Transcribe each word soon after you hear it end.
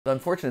The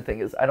unfortunate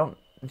thing is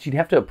she'd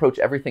have to approach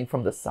everything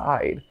from the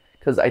side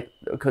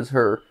because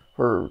her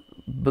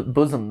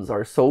bosoms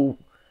are so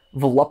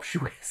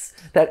voluptuous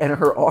and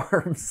her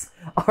arms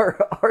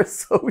are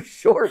so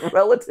short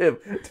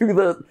relative to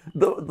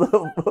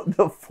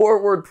the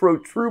forward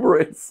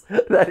protuberance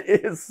that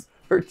is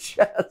her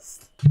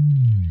chest.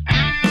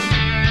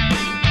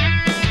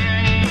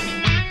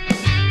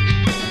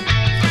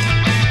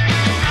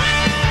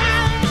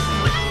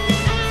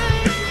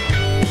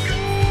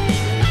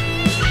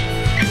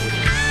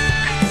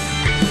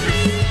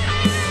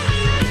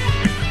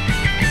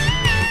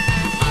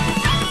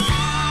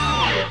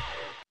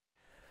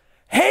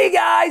 Hey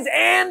guys,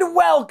 and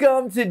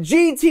welcome to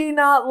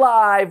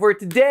GTNotLive, where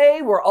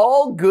today we're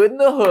all good in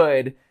the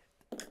hood,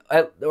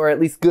 or at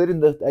least good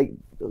in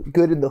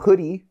the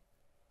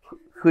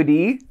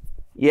hoodie.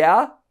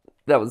 Yeah,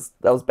 that was.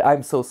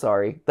 I'm so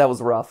sorry. That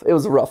was rough. It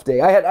was a rough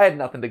day. I had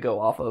nothing to go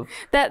off of.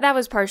 That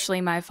was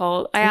partially my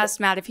fault. I asked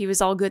Matt if he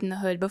was all good in the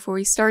hood before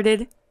we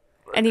started,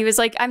 and he was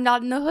like, "I'm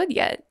not in the hood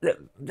yet."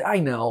 I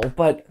know,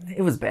 but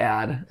it was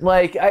bad.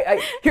 Like,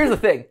 here's the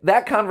thing.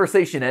 That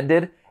conversation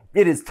ended.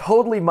 It is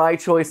totally my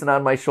choice and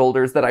on my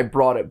shoulders that I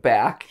brought it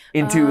back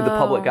into the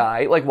public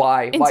eye. Like,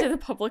 why? Into the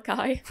public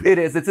eye. It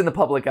is. It's in the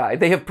public eye.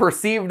 They have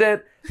perceived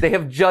it. They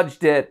have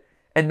judged it.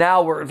 And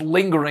now we're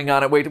lingering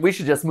on it. Wait, we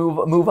should just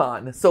move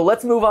on. So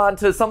let's move on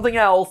to something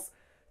else.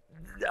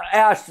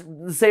 Ash,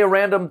 say a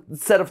random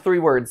set of 3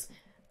 words.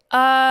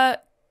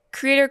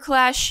 Creator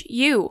Clash,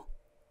 you.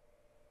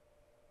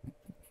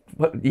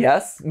 What?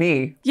 Yes?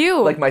 Me?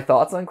 You. Like my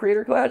thoughts on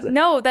Creator Clash?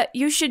 No, that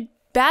you should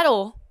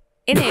battle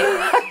in it.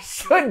 I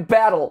should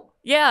battle.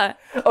 Yeah.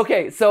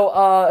 Okay,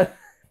 so,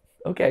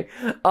 okay.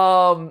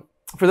 For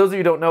those of you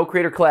who don't know,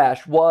 Creator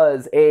Clash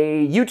was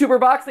a YouTuber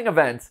boxing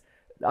event,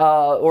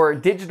 or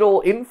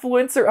digital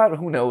influencer. I don't know,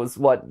 who knows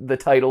what the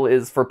title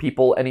is for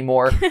people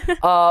anymore.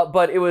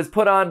 But it was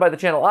put on by the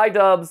channel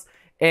iDubbbz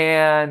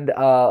and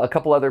a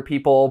couple other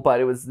people, but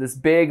it was this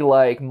big,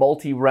 like,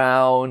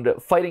 multi-round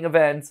fighting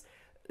event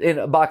in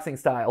a boxing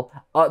style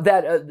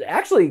that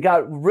actually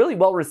got really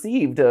well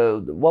received.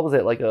 What was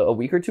it, like a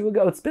week or two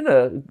ago? It's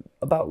been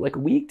about like a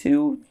week,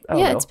 2. I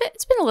don't know.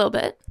 It's been a little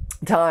bit.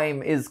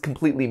 Time is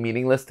completely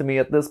meaningless to me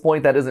at this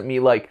point. That isn't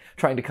me like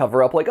trying to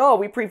cover up like, oh,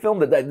 we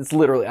pre-filmed it. It's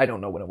literally, I don't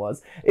know when it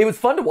was. It was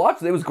fun to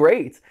watch. It was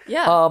great.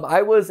 Yeah.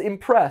 I was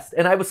impressed,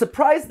 and I was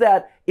surprised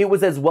that it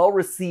was as well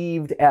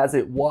received as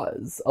it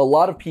was. A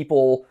lot of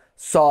people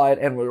saw it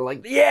and were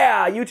like,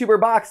 yeah,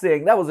 YouTuber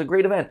boxing. That was a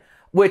great event.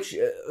 Which,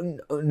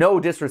 no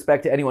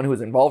disrespect to anyone who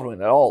was involved in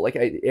it at all. Like,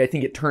 I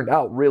think it turned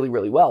out really,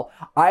 really well.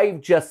 I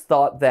just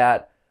thought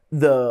that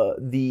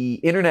the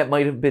internet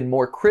might have been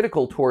more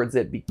critical towards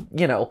it,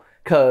 you know,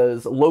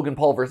 because Logan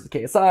Paul versus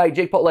KSI,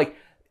 Jake Paul, like,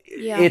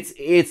 yeah.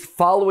 It's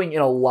following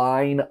in a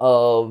line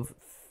of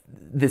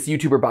this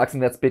YouTuber boxing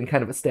that's been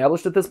kind of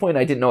established at this point.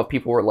 I didn't know if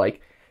people were,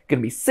 like,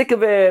 going to be sick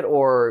of it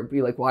or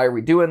be like, why are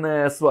we doing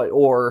this?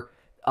 Or,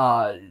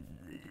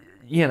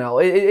 you know,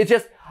 it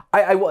just...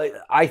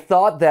 I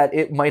thought that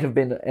it might have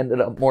ended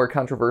up more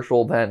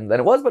controversial than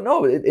it was, but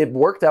no, it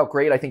worked out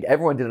great. I think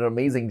everyone did an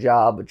amazing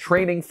job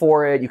training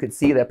for it. You could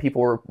see that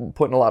people were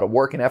putting a lot of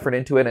work and effort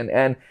into it,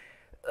 and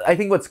I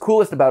think what's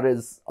coolest about it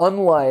is,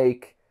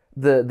 unlike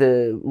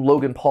the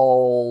Logan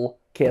Paul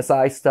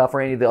KSI stuff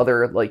or any of the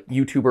other like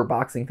YouTuber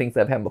boxing things that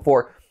have happened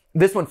before,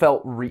 this one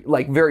felt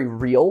like very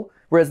real,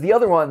 whereas the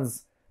other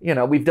ones, you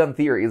know, we've done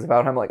theories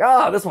about how I'm like,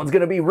 this one's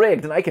gonna be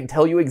rigged, and I can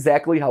tell you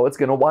exactly how it's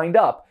gonna wind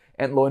up.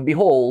 And lo and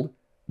behold,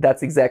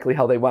 that's exactly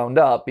how they wound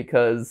up,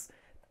 because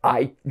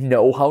I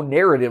know how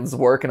narratives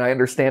work and I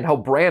understand how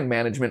brand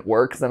management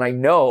works. And I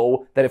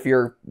know that if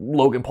you're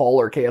Logan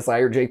Paul or KSI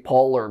or Jake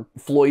Paul or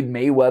Floyd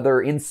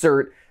Mayweather,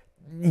 insert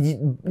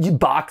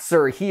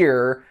boxer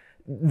here,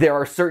 there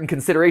are certain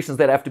considerations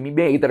that have to be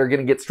made that are going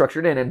to get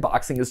structured in. And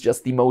boxing is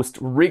just the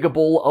most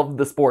riggable of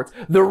the sports.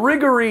 The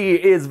riggery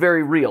is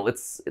very real.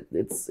 It's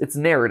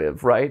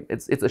narrative, right?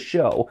 It's a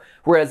show.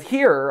 Whereas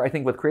here, I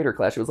think with Creator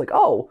Clash, it was like,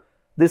 oh,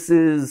 this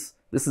is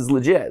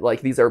legit.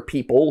 Like, these are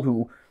people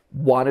who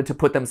wanted to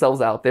put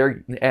themselves out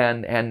there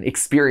and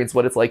experience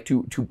what it's like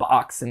to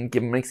box and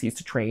give them an excuse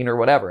to train or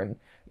whatever. And,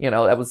 you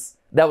know,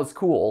 that was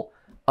cool.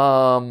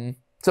 So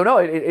no,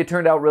 it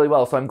turned out really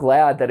well. So I'm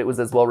glad that it was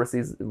as well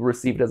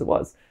received as it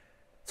was.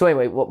 So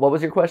anyway, what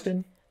was your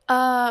question?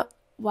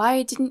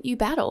 Why didn't you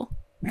battle?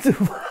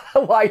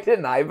 Why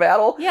didn't I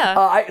battle? Yeah.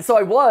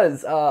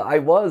 I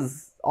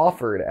was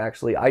offered,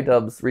 actually.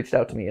 iDubbbz reached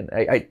out to me, and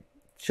I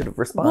should have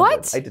responded.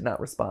 What? I did not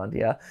respond.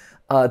 Yeah.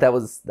 That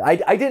was,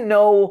 I didn't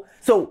know.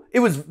 So it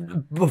was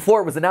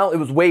before it was announced. It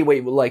was way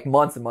like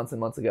months and months and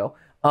months ago.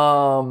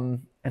 And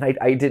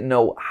I didn't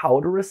know how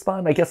to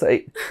respond. I guess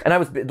I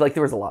was like,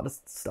 there was a lot of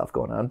stuff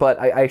going on, but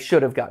I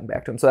should have gotten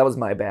back to him. So that was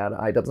my bad.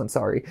 iDubbbz, I'm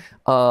sorry.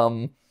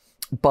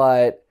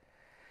 But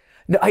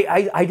no,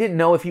 I didn't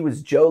know if he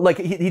was Joe. Like,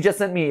 he just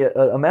sent me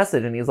a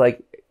message and he's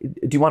like,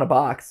 do you want to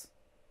box?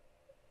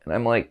 And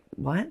I'm like,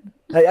 what?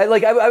 I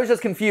was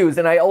just confused,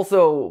 and I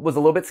also was a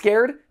little bit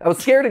scared. I was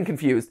scared and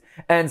confused,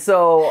 and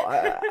so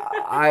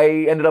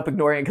I ended up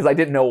ignoring it because I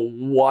didn't know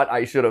what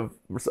I should have.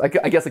 I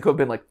guess it could have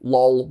been like,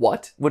 lol,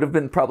 what? Would have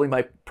been probably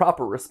my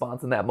proper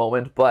response in that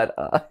moment, but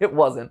it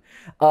wasn't.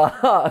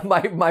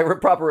 My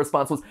proper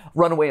response was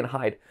run away and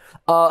hide,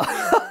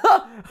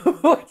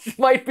 which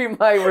might be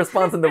my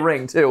response in the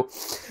ring too.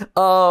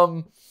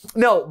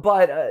 No,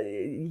 but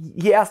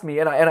he asked me,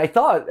 and I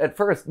thought at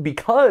first,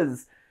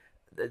 because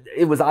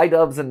it was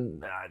iDubbbz,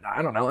 and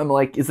I don't know, I'm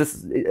like, is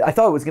this, I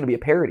thought it was going to be a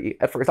parody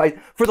at first.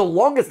 For the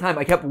longest time,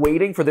 I kept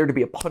waiting for there to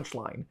be a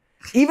punchline.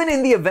 Even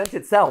in the event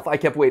itself, I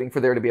kept waiting for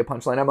there to be a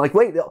punchline. I'm like,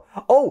 wait,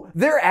 oh,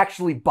 they're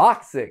actually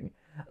boxing.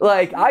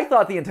 Like, I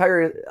thought the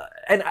entire,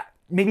 and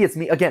maybe it's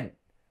me, again,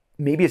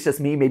 maybe it's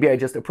just me, maybe I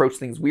just approach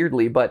things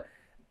weirdly, but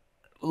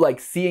like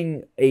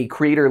seeing a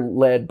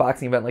creator-led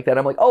boxing event like that,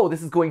 I'm like, oh,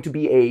 this is going to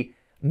be a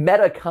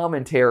meta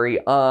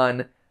commentary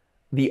on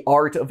the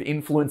art of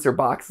influencer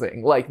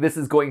boxing. Like, this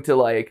is going to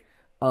like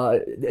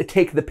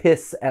take the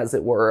piss, as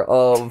it were,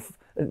 of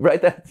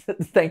right.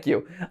 Thank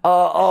you.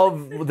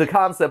 Of the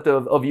concept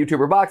of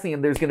YouTuber boxing,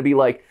 and there's going to be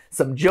like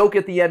some joke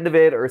at the end of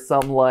it, or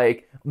some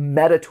like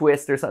meta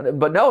twist or something.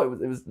 But no,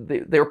 it was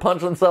they were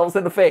punching themselves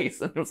in the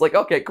face, and it was like,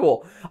 okay,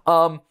 cool.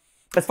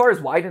 As far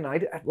as why didn't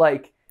I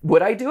like,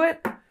 would I do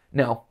it?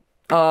 No.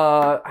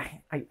 I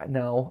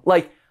no.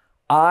 Like,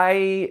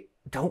 I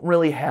don't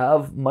really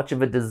have much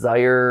of a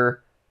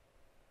desire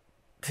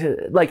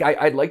to, like,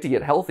 I'd like to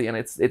get healthy, and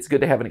it's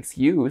good to have an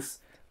excuse.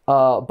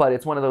 But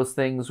it's one of those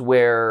things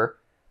where,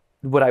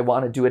 would I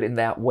want to do it in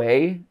that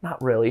way?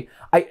 Not really.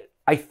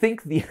 I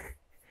think the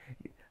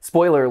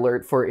spoiler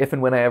alert for if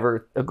and when I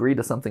ever agree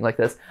to something like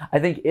this, I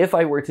think if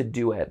I were to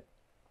do it,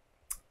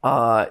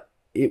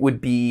 it would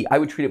be, I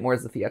would treat it more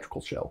as a theatrical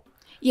show.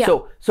 Yeah.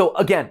 So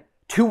again,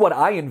 to what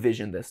I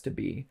envision this to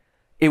be,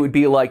 it would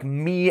be like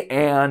me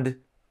and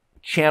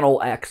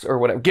Channel X or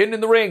whatever, getting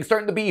in the ring,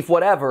 starting the beef,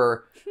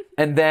 whatever,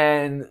 and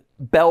then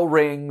bell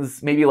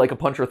rings, maybe like a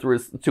puncher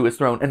to his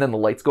throne, and then the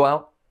lights go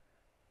out,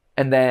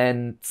 and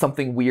then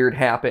something weird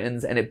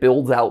happens, and it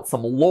builds out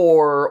some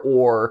lore,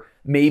 or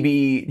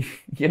maybe,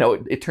 you know,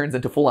 it turns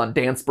into full-on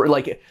dance break.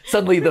 Like,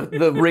 suddenly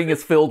the ring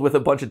is filled with a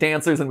bunch of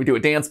dancers, and we do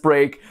a dance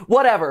break,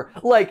 whatever.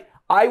 Like,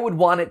 I would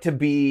want it to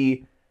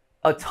be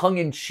a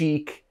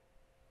tongue-in-cheek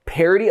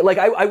parody. Like,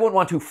 I wouldn't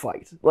want to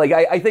fight. Like,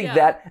 I think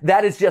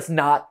that is just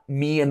not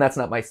me, and that's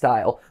not my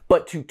style.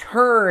 But to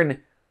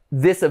turn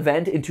this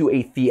event into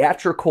a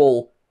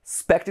theatrical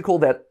spectacle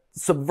that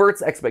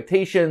subverts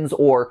expectations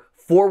or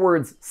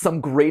forwards some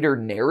greater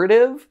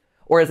narrative,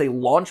 or as a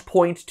launch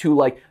point to,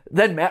 like,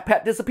 then Matt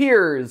Pat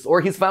disappears,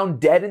 or he's found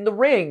dead in the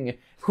ring.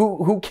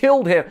 Who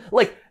killed him?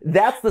 Like,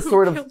 that's the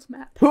sort of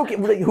who killed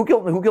Mark,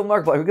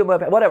 who killed Matt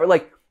Pat, whatever.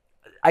 Like,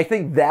 I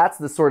think that's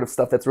the sort of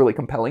stuff that's really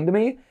compelling to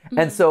me. Mm-hmm.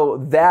 And so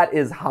that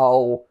is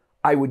how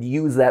I would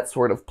use that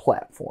sort of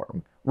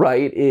platform,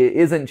 right? It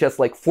isn't just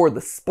like for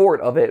the sport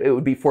of it, it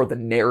would be for the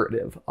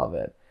narrative of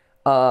it.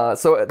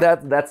 So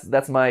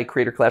that's my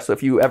creator clash. So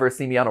if you ever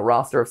see me on a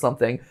roster of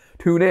something,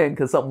 tune in,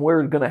 because something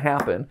weird is going to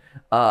happen.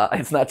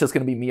 It's not just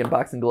going to be me in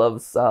boxing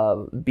gloves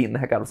beating the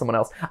heck out of someone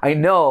else. I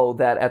know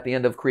that at the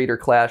end of Creator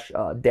Clash,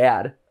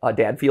 Dad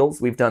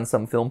Feels, we've done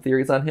some film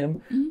theories on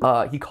him.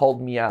 Mm-hmm. He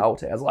called me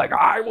out as like,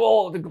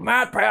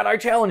 Matt Pat, I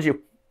challenge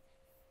you.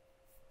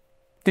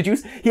 Did you?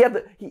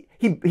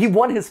 He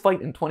won his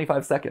fight in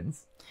 25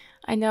 seconds.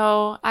 I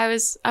know. I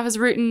was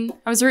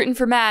rooting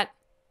for Matt.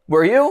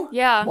 Were you?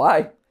 Yeah.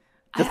 Why?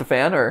 Just a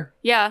fan, or?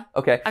 Yeah.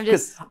 Okay.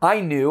 Because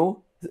I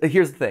knew.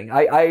 Here's the thing.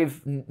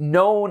 I've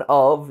known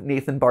of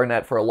Nathan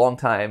Barnett for a long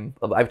time.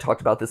 I've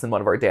talked about this in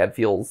one of our Dad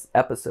Feels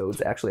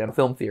episodes, actually, on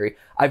Film Theory.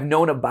 I've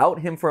known about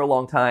him for a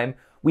long time.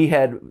 We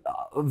had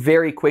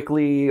very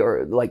quickly,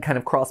 or like kind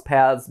of crossed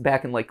paths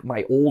back in like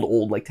my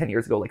old, like 10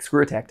 years ago, like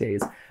Screw Attack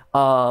days,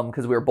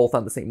 because we were both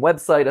on the same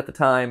website at the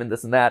time and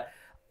this and that.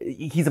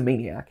 He's a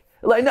maniac.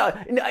 Like, no,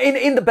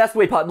 in the best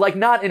way possible, like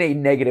not in a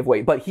negative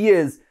way, but he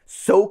is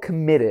so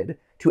committed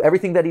to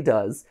everything that he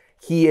does.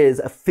 He is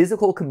a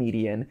physical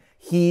comedian.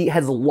 He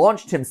has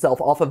launched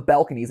himself off of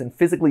balconies and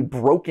physically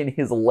broken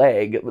his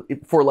leg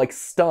for like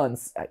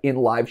stunts in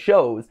live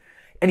shows.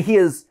 And he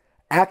is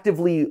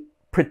actively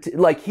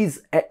antagonized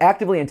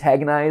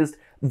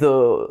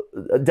the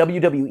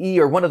WWE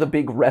or one of the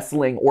big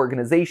wrestling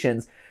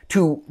organizations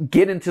to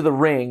get into the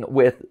ring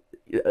with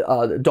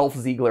Dolph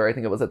Ziggler, I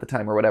think it was at the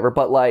time or whatever.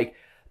 But like,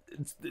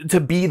 to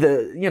be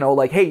the, you know,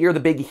 like, hey, you're the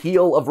big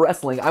heel of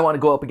wrestling, I want to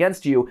go up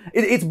against you.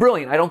 It's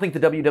brilliant. I don't think the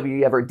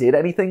WWE ever did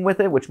anything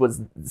with it, which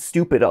was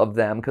stupid of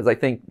them, because I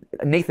think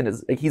Nathan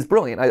he's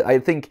brilliant. I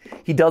think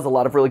he does a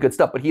lot of really good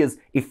stuff, but he is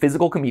a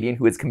physical comedian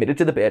who is committed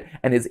to the bit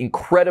and is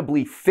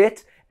incredibly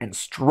fit and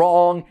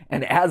strong,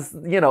 and, as,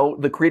 you know,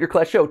 the Creator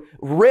Clash showed,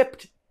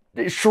 ripped,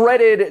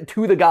 shredded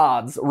to the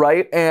gods,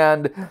 right?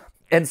 And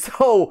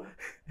so,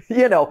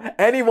 you know,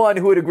 anyone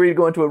who would agree to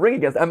go into a ring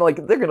against, I'm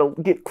like, they're going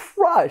to get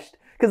crushed.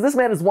 Because this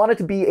man has wanted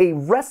to be a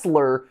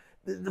wrestler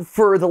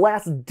for the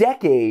last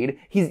decade.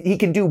 He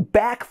can do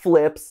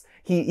backflips.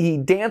 he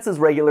dances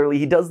regularly.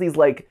 He does these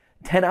like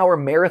 10-hour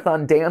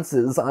marathon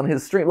dances on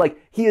his stream. Like,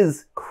 he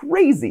is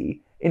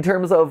crazy in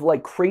terms of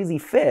like crazy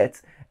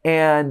fit,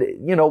 and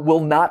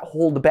will not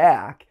hold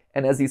back.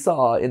 And as you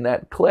saw in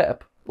that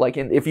clip, like,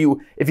 if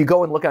you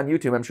go and look on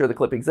YouTube, I'm sure the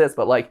clip exists,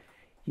 but like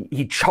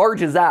he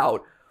charges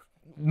out.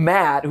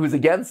 Matt, who's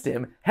against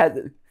him,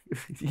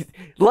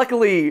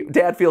 luckily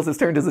Dad Feels has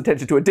turned his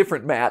attention to a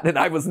different Matt, and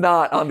I was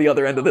not on the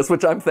other end of this,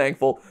 which I'm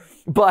thankful.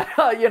 But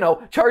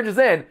charges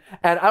in,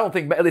 and I don't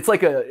think it's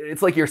like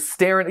you're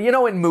staring.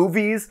 In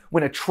movies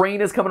when a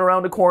train is coming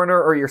around a corner,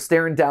 or you're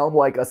staring down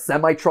like a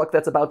semi truck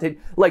that's about to,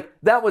 like,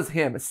 that was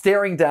him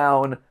staring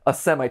down a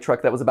semi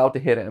truck that was about to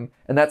hit him,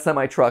 and that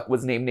semi truck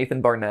was named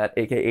Nathan Barnett,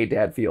 aka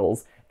Dad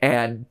Feels,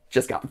 and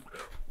just got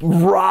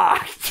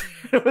rocked.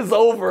 It was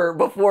over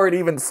before it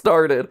even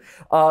started.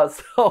 I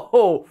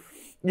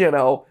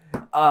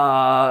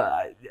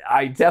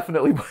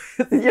definitely,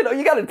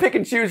 you got to pick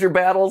and choose your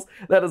battles.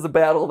 That is a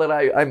battle that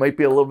I might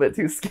be a little bit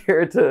too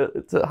scared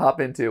to hop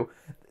into.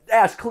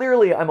 Ash,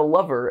 clearly I'm a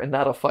lover and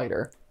not a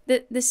fighter.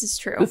 This is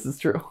true. This is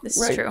true.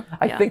 This is true.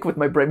 I think with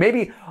my brain,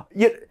 maybe,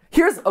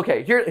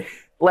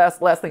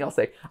 last thing I'll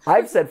say.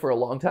 I've said for a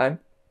long time,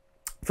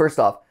 first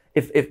off,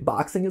 if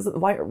boxing isn't,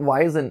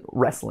 why isn't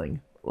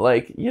wrestling?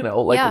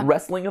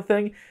 Wrestling a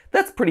thing?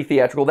 That's pretty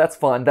theatrical. That's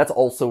fun. That's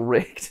also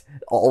rigged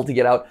all to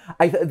get out.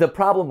 The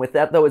problem with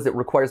that, though, is it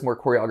requires more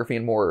choreography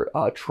and more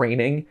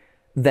training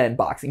than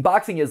boxing.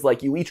 Boxing is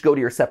like you each go to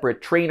your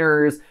separate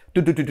trainers,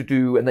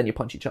 and then you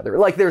punch each other.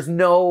 Like, there's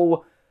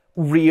no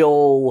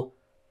real...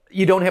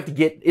 You don't have to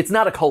get... It's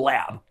not a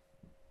collab,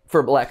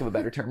 for lack of a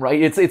better term,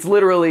 right? It's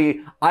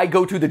literally, I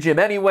go to the gym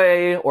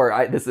anyway,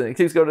 or this is an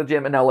excuse to go to the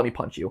gym, and now let me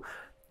punch you.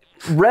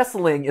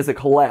 Wrestling is a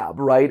collab,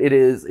 right? It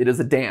is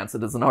a dance.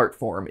 It is an art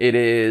form.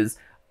 It's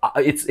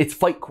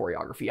fight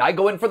choreography. I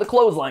go in for the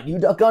clothesline. You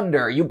duck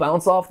under. You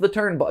bounce off the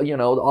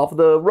off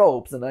the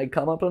ropes, and I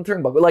come up on the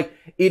turnbuckle. Like,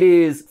 it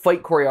is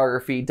fight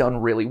choreography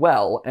done really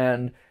well.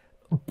 And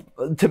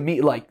to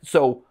me,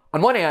 so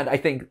on one hand, I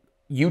think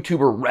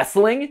YouTuber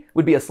wrestling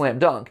would be a slam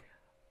dunk.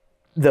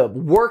 The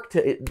work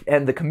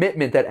and the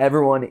commitment that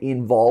everyone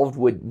involved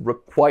would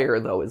require,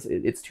 though,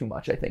 it's too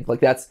much. I think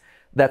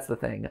that's the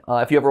thing.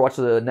 If you ever watch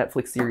the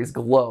Netflix series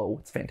Glow,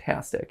 it's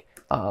fantastic.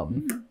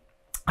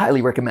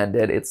 Highly recommend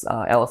it. It's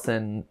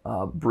Alison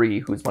Brie,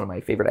 who's one of my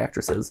favorite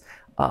actresses,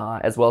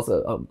 as well as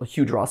a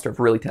huge roster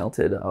of really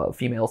talented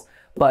females.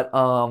 But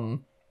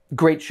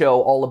great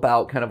show, all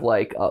about kind of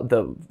like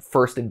the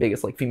first and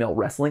biggest like female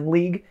wrestling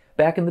league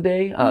back in the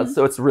day.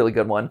 So it's a really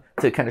good one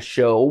to kind of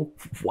show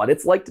what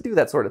it's like to do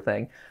that sort of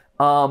thing.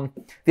 The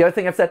other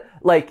thing I've said,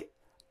 like,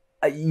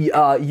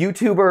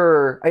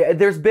 YouTuber,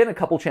 there's been a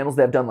couple channels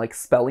that have done like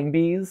spelling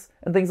bees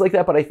and things like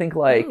that, but I think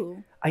like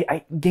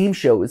game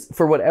shows,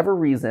 for whatever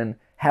reason,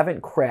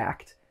 haven't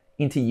cracked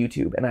into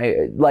YouTube.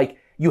 And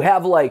you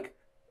have like,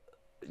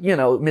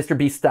 Mr.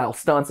 Beast style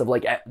stunts of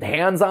like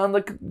hands on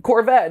the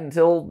Corvette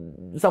until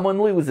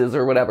someone loses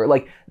or whatever.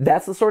 Like,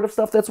 that's the sort of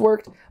stuff that's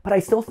worked. But I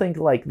still think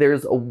like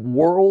there's a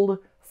world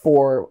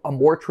for a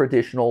more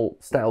traditional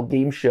style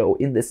game show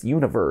in this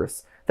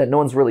universe that no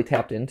one's really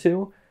tapped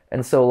into.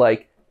 And so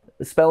like,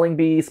 the spelling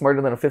bee, Smarter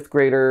Than a Fifth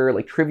Grader,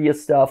 like trivia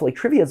stuff. Like,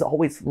 trivia is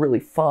always really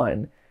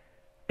fun,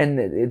 and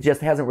it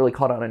just hasn't really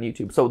caught on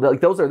YouTube. So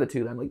like, those are the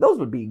two that I'm like, those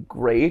would be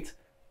great,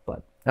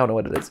 but I don't know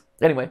what it is.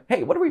 Anyway,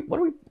 hey, what are we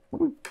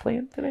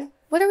playing today?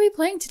 What are we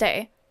playing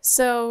today?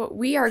 So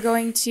we are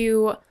going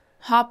to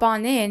hop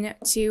on in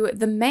to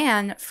The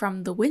Man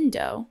from the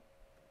Window.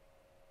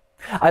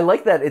 I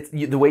like that it's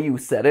the way you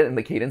said it and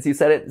the cadence you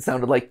said it. It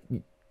sounded like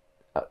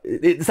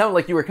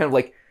you were kind of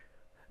like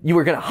you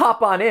were gonna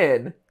hop on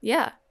in.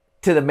 Yeah.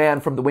 To the man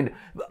from the window.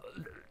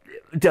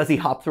 Does he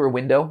hop through a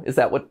window? Is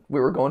that what we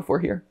were going for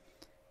here?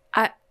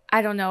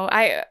 I don't know.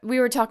 We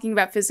were talking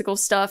about physical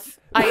stuff.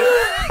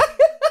 I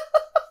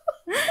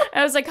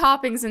was like,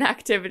 hopping's an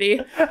activity.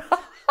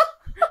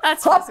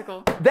 That's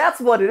physical. That's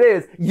what it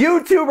is.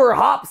 YouTuber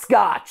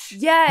hopscotch.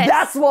 Yes.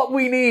 That's what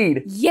we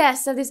need.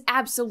 Yes, that is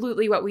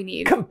absolutely what we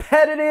need.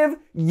 Competitive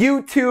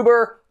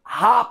YouTuber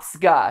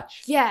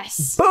hopscotch.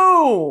 Yes.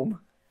 Boom.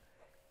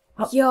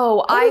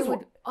 Yo,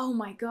 oh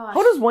my gosh.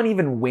 How does one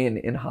even win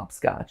in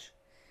hopscotch?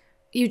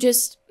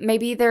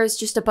 Maybe there's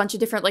just a bunch of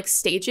different like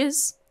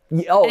stages.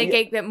 And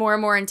it get more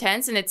and more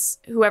intense, and it's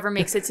whoever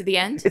makes it to the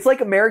end. It's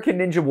like American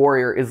Ninja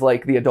Warrior is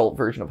like the adult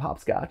version of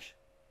hopscotch.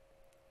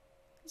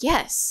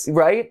 Yes.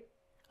 Right?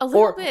 A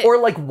little bit. Or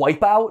like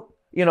Wipeout.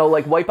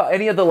 Like Wipeout,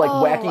 any of the like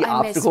wacky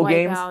obstacle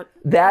games.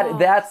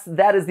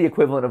 That is the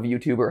equivalent of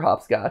YouTuber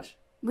hopscotch.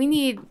 We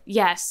need,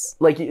 yes.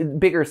 Like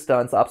bigger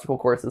stunts, obstacle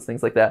courses,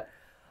 things like that.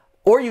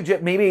 Or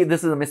maybe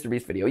this is a Mr.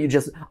 Beast video.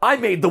 I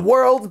made the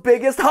world's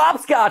biggest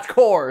hopscotch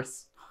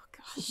course. Oh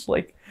gosh.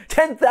 Like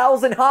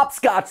 10,000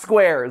 hopscotch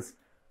squares.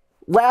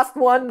 Last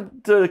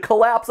one to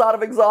collapse out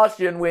of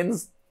exhaustion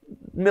wins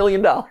 $1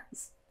 million.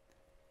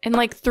 And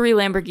like 3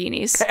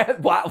 Lamborghinis.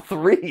 Wow,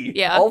 3?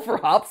 Yeah. All for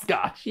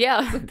hopscotch.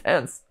 Yeah. That's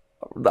intense.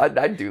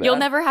 I'd do that. You'll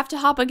never have to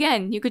hop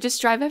again. You could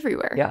just drive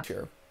everywhere. Yeah,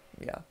 sure.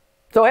 Yeah.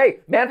 So hey,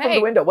 Man from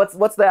the Window,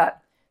 what's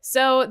that?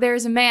 So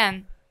there's a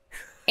man,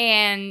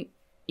 and,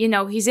 you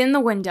know, he's in the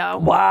window.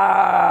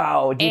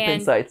 Wow. Deep and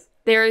insights.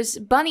 There's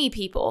bunny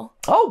people.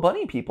 Oh,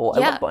 bunny people. I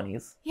love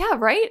bunnies. Yeah,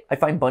 right? I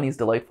find bunnies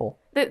delightful.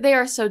 They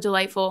are so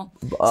delightful.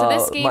 So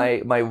this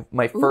game...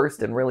 My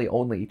first and really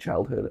only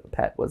childhood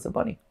pet was a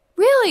bunny.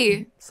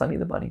 Really? Sunny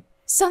the bunny.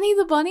 Sunny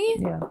the bunny?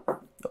 Yeah.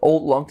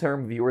 Old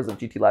long-term viewers of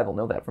GTLive will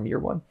know that from year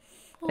one.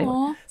 Anyway.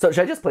 Aww. So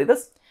should I just play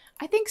this?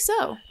 I think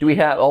so. Do we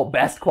have,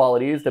 best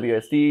qualities,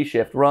 WSD,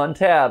 shift, run,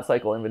 tab,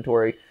 cycle,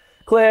 inventory,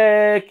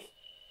 click.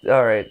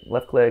 All right,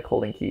 left click,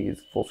 holding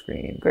keys, full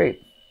screen.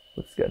 Great.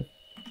 Looks good.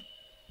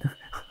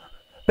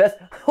 Best,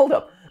 hold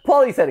up.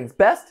 Quality settings,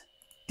 best,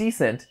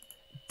 decent.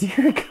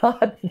 Dear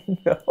God,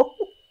 no.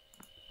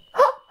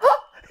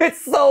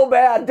 It's so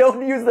bad.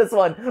 Don't use this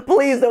one.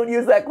 Please don't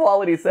use that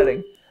quality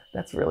setting.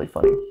 That's really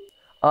funny.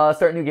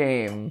 Start new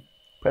game.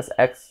 Press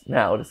X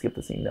now to skip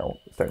the scene. No.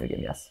 Start new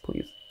game. Yes,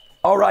 please.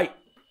 All right.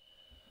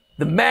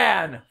 The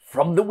man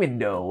from the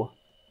window.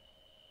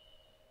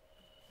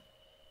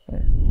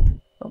 Okay.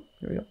 Oh,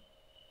 here we go.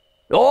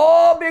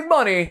 Oh, big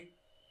money.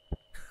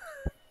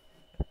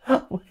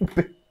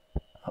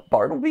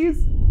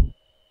 Bartleby's?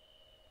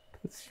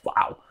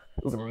 Wow.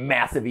 Those are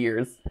massive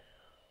ears.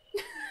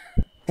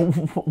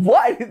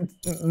 What?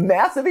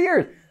 Massive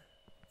ears.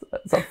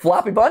 It's a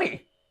floppy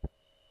bunny.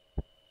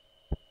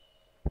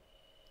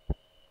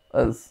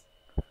 As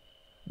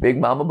Big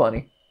Mama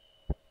Bunny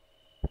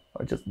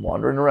are just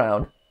wandering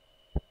around.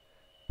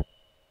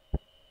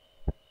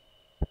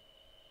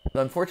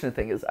 The unfortunate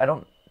thing is,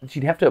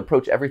 she'd have to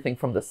approach everything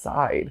from the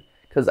side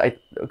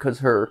because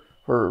her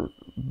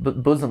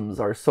bosoms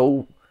are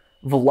so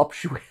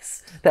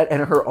voluptuous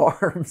and her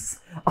arms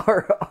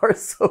are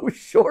so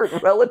short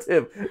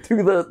relative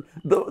to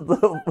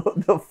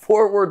the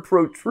forward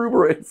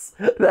protuberance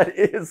that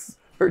is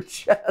her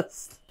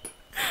chest.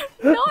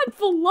 Not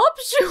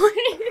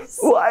voluptuous.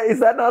 Why is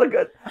that not a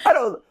good? I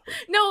don't.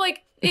 No,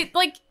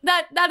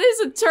 that is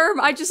a term.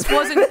 I just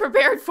wasn't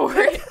prepared for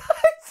it.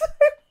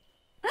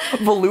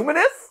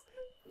 Voluminous?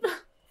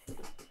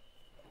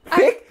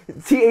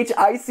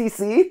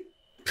 THICC?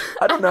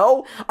 I don't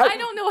know. I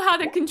don't know how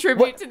to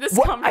contribute to this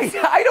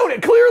conversation.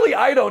 Clearly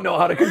I don't know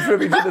how to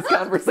contribute to this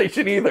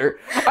conversation either.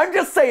 I'm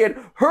just saying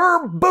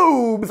her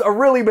boobs are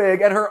really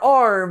big and her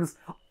arms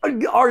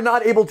are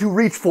not able to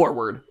reach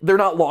forward. They're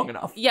not long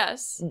enough.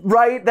 Yes.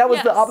 Right? That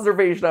was the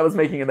observation I was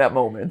making in that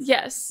moment.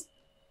 Yes.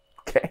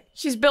 Okay.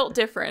 She's built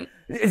different.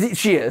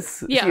 She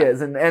is. Yeah. She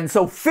is. And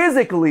so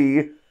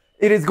physically,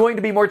 it is going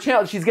to be more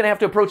challenging. She's going to have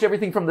to approach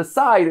everything from the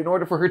side in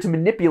order for her to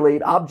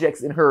manipulate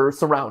objects in her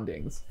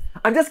surroundings.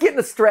 I'm just getting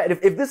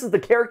if this is the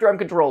character I'm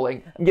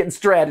controlling, I'm getting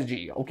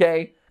strategy,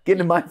 okay?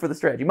 Getting in mind for the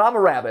strategy. Mama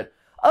Rabbit.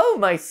 Oh,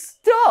 my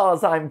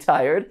stars, I'm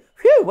tired.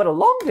 Phew, what a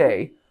long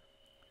day.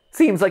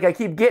 Seems like I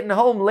keep getting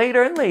home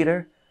later and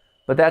later.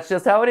 But that's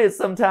just how it is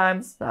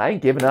sometimes. I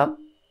ain't giving up.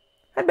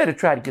 I'd better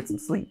try to get some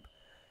sleep.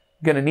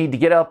 Gonna need to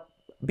get up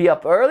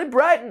early,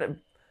 bright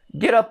and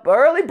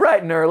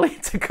early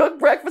to cook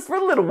breakfast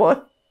for the little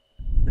one.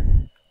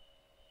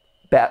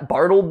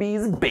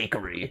 Bartleby's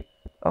Bakery.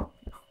 Oh,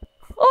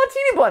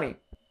 Teeny Bunny.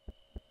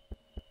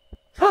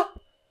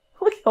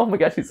 Look, oh my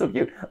gosh, she's so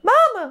cute.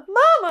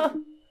 Mama.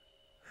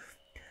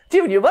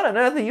 Junior, what on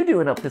earth are you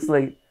doing up this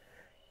late?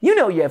 You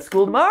know you have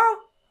school tomorrow.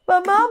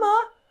 But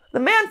Mama, the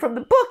man from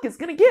the book is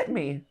gonna get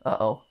me.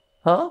 Uh-oh.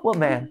 Huh? What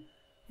man?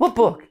 What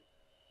book?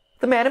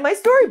 The man in my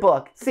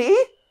storybook.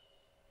 See?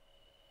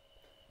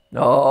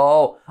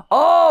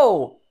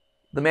 Oh!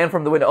 The man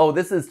from the window. Oh,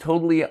 this is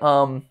totally,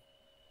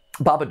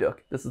 Babadook.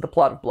 This is the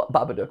plot of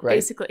Babadook, right?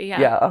 Basically,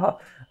 yeah. Yeah,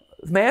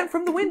 The man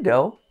from the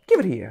window. Give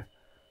it here.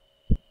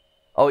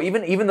 Oh,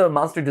 even the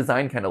monster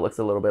design kind of looks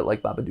a little bit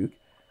like Babadook.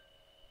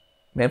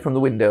 Man from the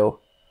window.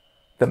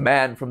 The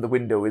man from the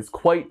window is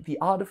quite the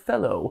odd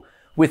fellow.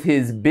 With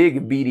his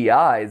big beady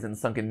eyes and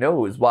sunken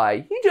nose,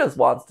 why, he just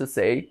wants to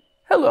say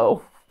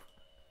hello.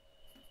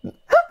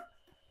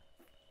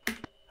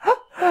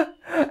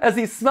 As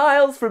he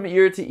smiles from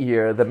ear to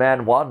ear, the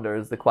man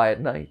wanders the quiet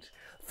night.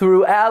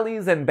 Through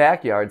alleys and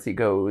backyards he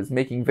goes,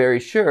 making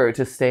very sure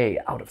to stay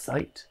out of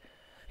sight.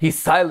 He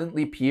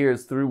silently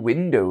peers through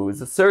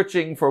windows,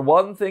 searching for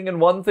one thing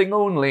and one thing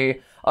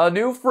only. A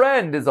new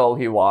friend is all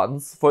he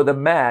wants, for the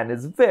man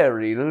is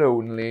very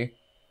lonely.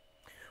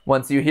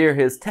 Once you hear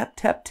his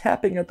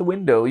tap-tap-tapping at the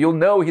window, you'll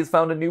know he's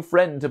found a new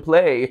friend to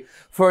play.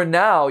 For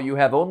now, you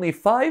have only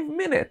 5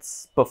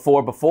 minutes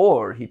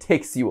before he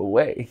takes you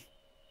away.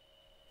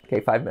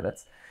 Okay, 5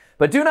 minutes.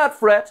 But do not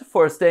fret,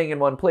 for staying in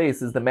one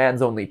place is the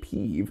man's only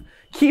peeve.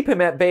 Keep him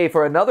at bay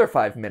for another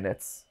 5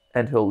 minutes,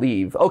 and he'll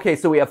leave. Okay,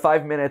 so we have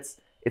 5 minutes,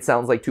 it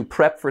sounds like, to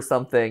prep for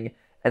something,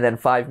 and then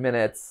 5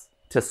 minutes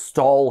to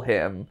stall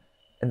him,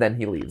 and then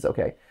he leaves.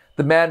 Okay.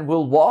 The man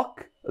will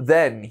walk,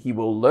 then he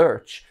will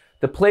lurch.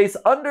 The place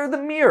under the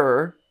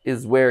mirror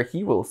is where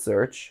he will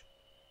search.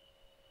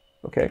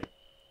 Okay.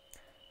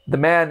 The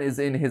man is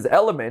in his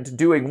element,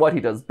 doing what he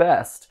does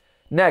best.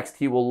 Next,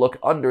 he will look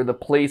under the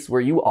place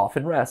where you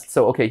often rest.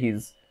 So, okay,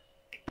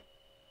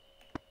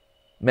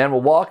 man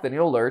will walk, then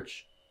he'll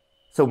lurch.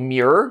 So,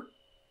 mirror,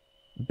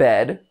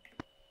 bed,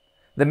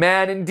 The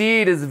man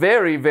indeed is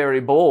very, very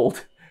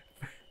bold.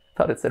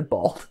 Thought it said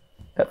bald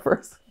at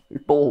first.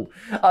 Bold.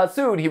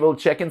 Soon he will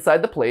check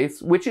inside the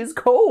place, which is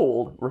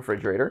cold.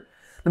 Refrigerator.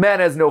 The man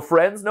has no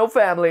friends, no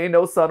family,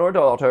 no son or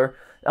daughter.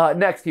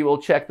 Next, he will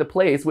check the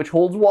place, which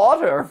holds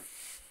water.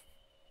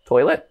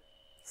 Toilet.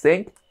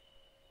 Sink.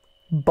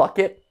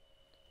 Bucket.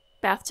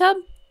 Bathtub?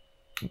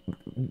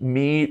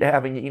 Me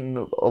having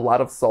eaten a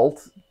lot of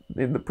salt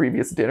in the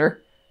previous dinner.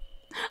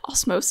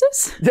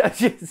 Osmosis?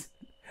 It's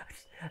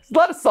a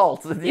lot of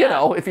salt. You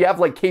know, if you have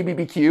like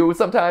KBBQ,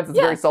 sometimes it's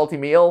a very salty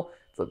meal.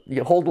 So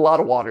you hold a lot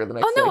of water the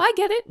next day. Oh, no, I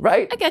get it.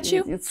 Right? I get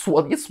you. You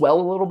swell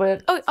a little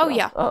bit. Oh,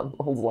 yeah.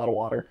 Holds a lot of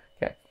water.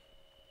 Okay.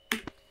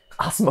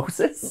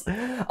 Osmosis.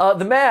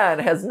 The man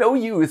has no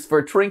use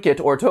for trinket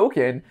or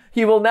token.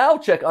 He will now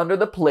check under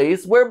the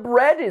place where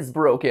bread is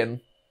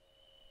broken.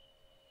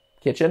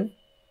 Kitchen.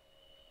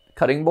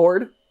 Cutting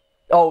board.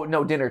 Oh,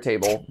 no, dinner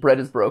table. Bread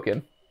is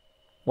broken.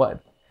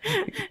 What?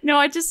 No,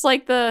 I just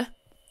like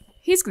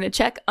he's going to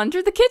check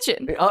under the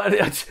kitchen.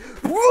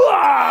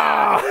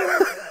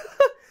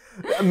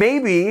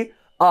 Maybe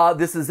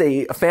this is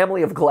a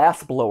family of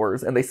glass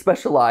blowers, and they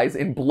specialize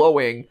in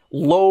blowing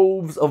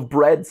loaves of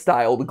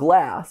bread-styled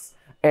glass.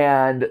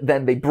 And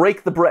then they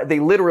break the bread. They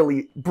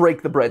literally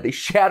break the bread. They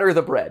shatter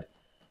the bread.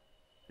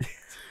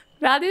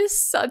 That is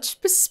such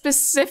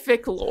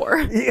specific lore.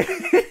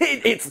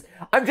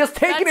 I'm just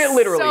taking it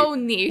literally. So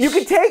niche. You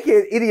can take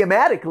it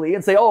idiomatically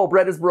and say, oh,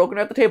 bread is broken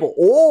at the table.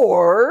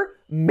 Or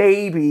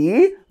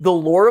maybe the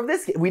lore of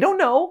this, we don't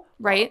know.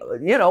 Right.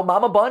 You know,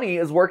 Mama Bunny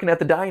is working at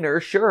the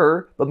diner,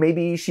 sure, but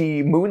maybe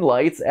she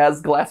moonlights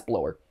as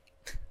glassblower.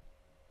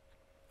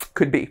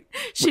 Could be.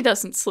 She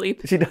doesn't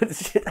sleep. She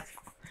does.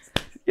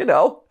 You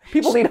know,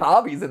 people need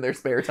hobbies in their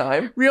spare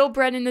time. Real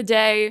bread in the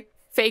day,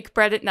 fake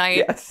bread at night.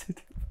 Yes.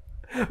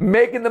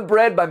 Making the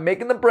bread by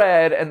making the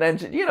bread, and then,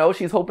 you know,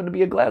 she's hoping to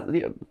be a glass.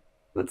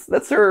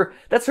 That's her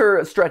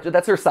stretch.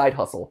 That's her side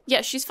hustle.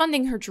 Yeah, she's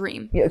funding her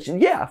dream.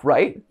 Yeah,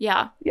 right?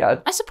 Yeah. Yeah.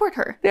 I support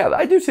her. Yeah,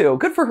 I do too.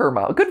 Good for her,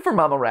 Mama. Good for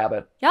Mama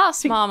Rabbit.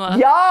 Yes, Mama.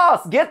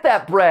 Yes! Get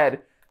that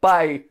bread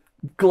by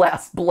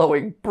glass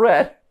blowing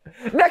bread.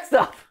 Next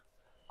up.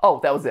 Oh,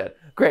 that was it.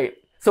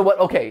 Great. So what?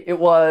 Okay, it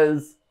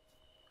was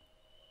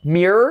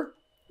mirror,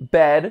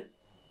 bed,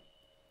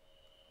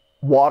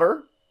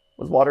 water.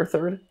 Was water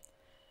third?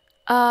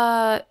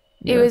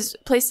 It was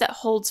a place that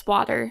holds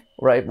water.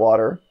 Right,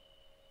 water.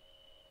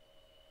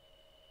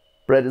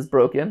 Bread is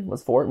broken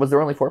was 4. Was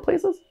there only 4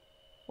 places?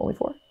 Only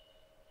 4?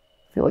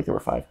 I feel like there were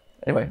 5.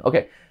 Anyway,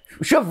 okay.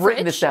 Should have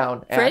written this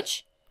down.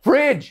 Fridge?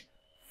 Fridge.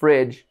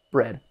 Fridge.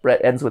 Bread.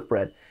 Bread ends with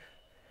bread.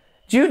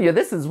 Junior,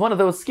 this is one of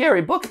those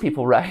scary books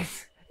people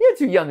write. You're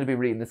too young to be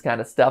reading this kind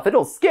of stuff.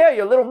 It'll scare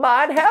your little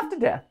mind half to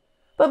death.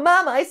 But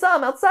Mama, I saw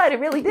him outside. It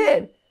really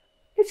did.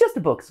 It's just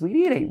a book,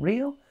 sweetie. It ain't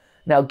real.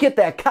 Now get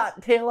that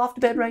cottontail off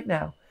to bed right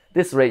now.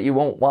 This rate you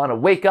won't want to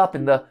wake up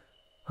in the...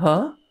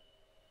 Huh?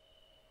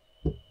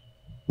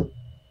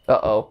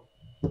 Uh-oh.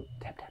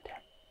 Tap, tap,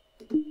 tap.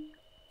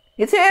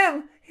 It's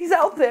him! He's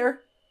out there!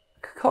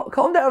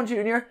 Calm down,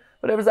 Junior.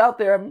 Whatever's out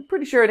there, I'm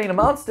pretty sure it ain't a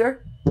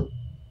monster.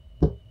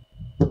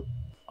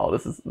 Oh,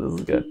 this is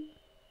good.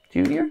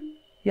 Junior?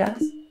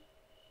 Yes?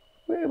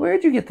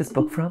 Where'd you get this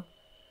book from?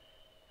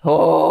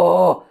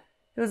 Oh!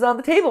 It was on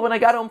the table when I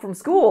got home from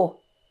school.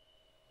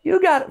 You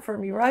got it for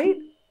me, right?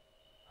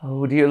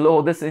 Oh, dear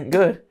Lord, this isn't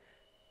good.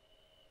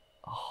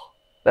 Oh,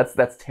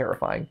 that's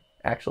terrifying,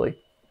 actually.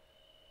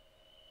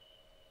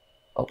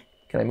 Oh,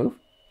 can I move?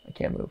 I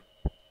can't move.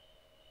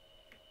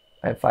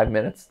 I have 5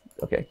 minutes.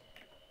 Okay.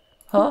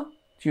 Huh?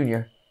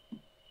 Junior.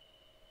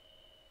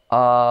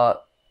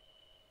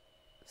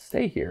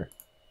 Stay here.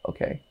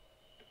 Okay.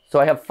 So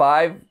I have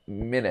 5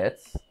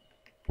 minutes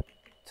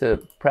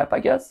to prep, I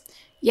guess?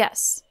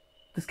 Yes.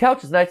 This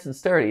couch is nice and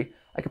sturdy.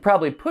 I could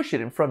probably push it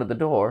in front of the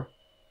door.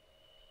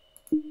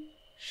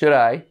 Should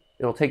I?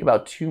 It'll take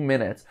about 2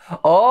 minutes.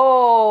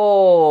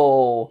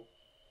 Oh!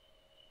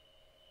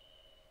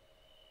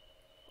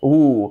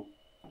 Ooh.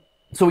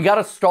 So we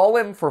gotta stall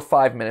him for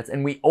 5 minutes,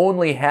 and we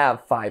only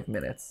have 5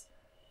 minutes.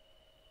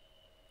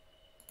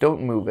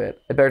 Don't move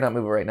it. I better not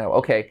move it right now.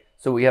 Okay,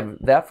 so we have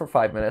that for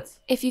 5 minutes.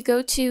 If you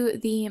go to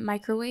the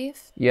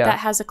microwave, that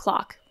has a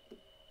clock.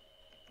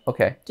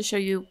 Okay. To show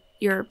you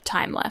your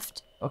time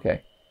left.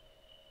 Okay.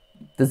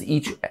 Does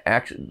each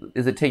action...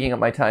 Is it taking up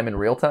my time in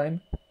real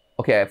time?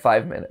 Okay, I have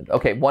 5 minutes.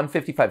 Okay,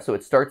 1:55, so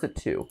it starts at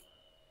 2.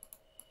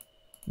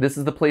 This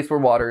is the place where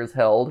water is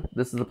held.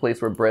 This is the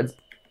place where bread's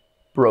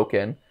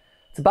broken.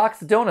 It's a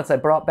box of donuts I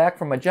brought back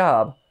from my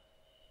job.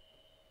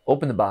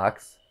 Open the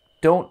box.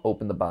 Don't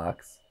open the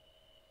box.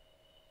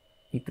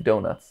 Eat the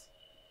donuts.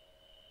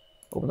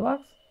 Open the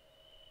box.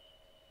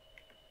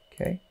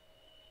 Okay.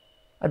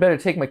 I'd better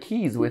take my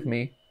keys with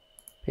me.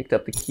 Picked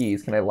up the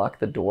keys. Can I lock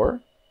the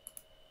door?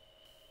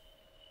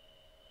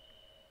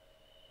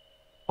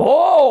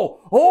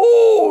 Oh!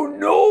 Oh,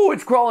 no!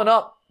 It's crawling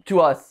up to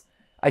us.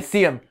 I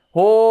see him.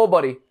 Oh,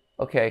 buddy.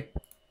 Okay.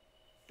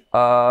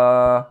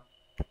 Okay,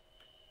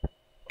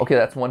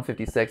 that's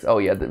 1:56. Oh,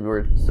 yeah,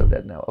 we're so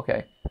dead now.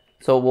 Okay.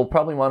 So we'll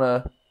probably want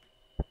to...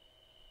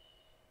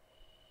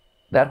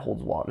 That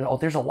holds water. Oh,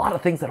 there's a lot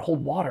of things that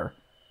hold water.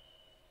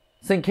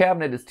 Sink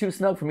cabinet is too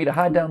snug for me to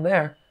hide down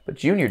there, but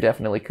Junior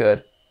definitely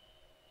could.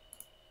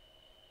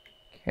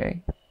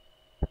 Okay.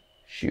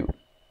 Shoot.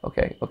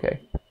 Okay,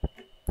 okay.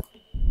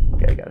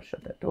 Okay, I gotta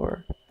shut that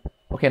door.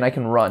 Okay, and I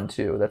can run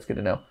too. That's good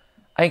to know.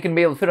 I ain't gonna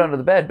be able to fit under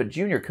the bed, but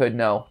Junior could.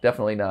 No,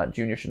 definitely not.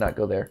 Junior should not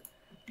go there.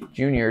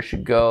 Junior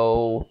should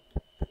go...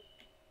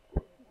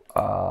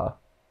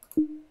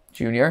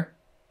 Junior?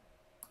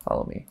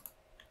 Follow me.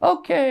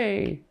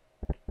 Okay.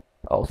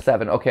 Oh,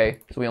 7. Okay,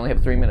 so we only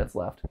have 3 minutes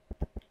left.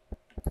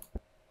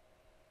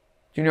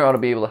 Junior ought to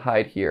be able to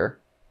hide here.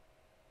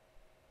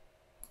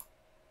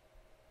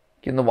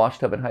 Get in the wash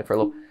tub and hide for a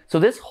little. So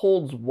this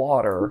holds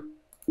water.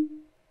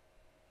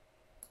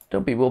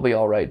 Don't be, we'll be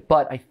all right.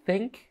 But I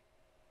think...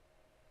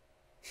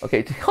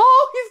 Okay.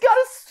 Oh, he's got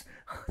a...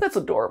 That's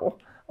adorable.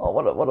 Oh,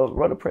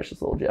 what a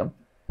precious little gem.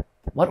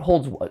 What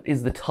holds...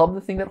 Is the tub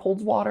the thing that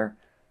holds water?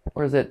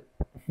 Or is it...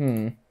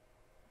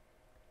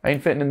 I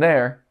ain't fitting in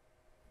there.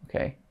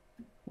 Okay.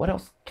 What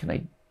else can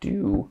I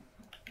do?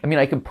 I mean,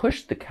 I can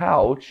push the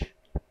couch,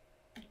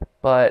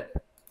 but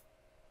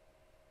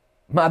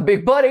my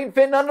big butt ain't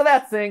fitting under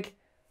that sink.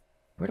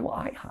 Where do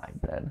I hide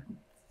then?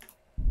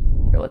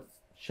 Here, let's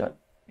shut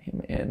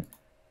him in.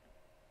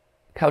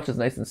 Couch is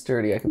nice and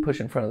sturdy. I can push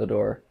in front of the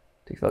door.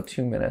 Takes about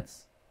 2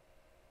 minutes.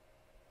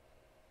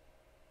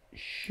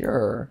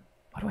 Sure.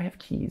 Why do I have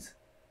keys?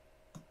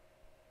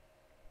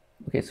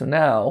 Okay, so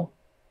now...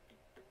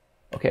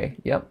 Okay,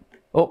 yep.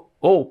 Oh,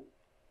 oh!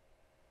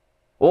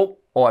 Oh,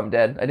 oh, I'm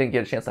dead. I didn't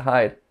get a chance to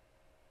hide.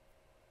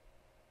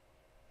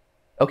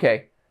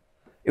 Okay.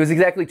 It was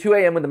exactly 2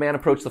 a.m. when the man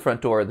approached the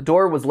front door. The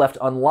door was left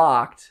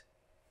unlocked.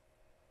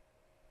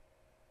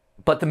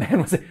 But the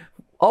man was...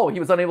 Oh,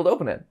 he was unable to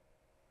open it.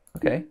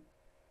 Okay.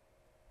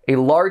 A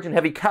large and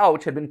heavy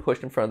couch had been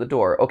pushed in front of the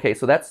door. Okay,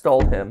 so that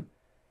stalled him.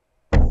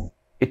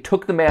 It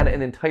took the man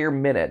an entire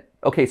minute.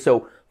 Okay,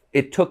 so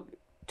it took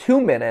 2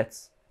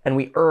 minutes, and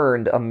we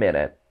earned a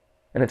minute.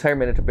 An entire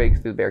minute to break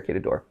through the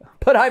barricaded door.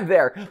 But I'm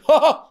there.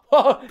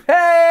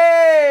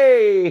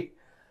 Hey!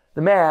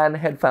 The man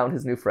had found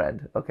his new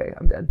friend. Okay,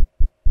 I'm dead.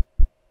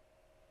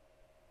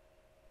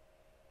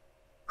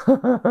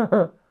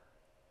 Uh-oh.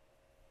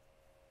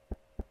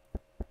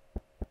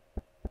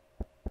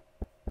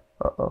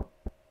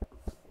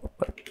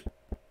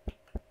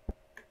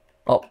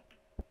 Oh.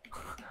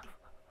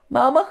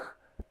 Mama?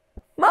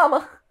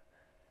 Mama?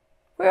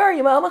 Where are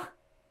you, Mama?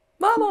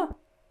 Mama?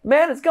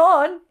 Man is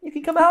gone. You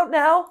can come out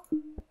now.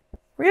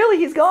 Really,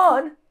 he's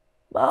gone.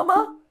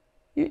 Mama?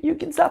 You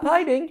can stop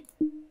hiding.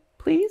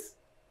 Please?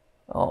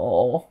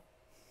 Oh.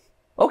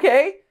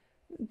 Okay.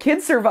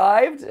 Kid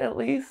survived, at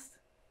least.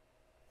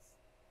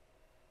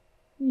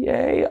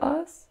 Yay,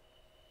 us.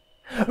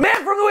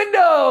 Man from the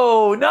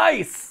window!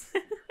 Nice!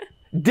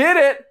 Did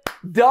it!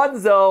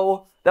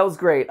 Dunzo! That was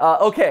great.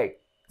 Okay,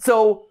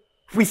 so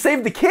we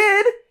saved the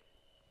kid.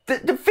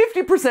 The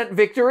 50%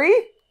 victory,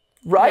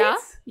 right?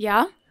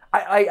 Yeah. Yeah.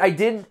 I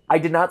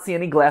did not see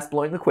any glass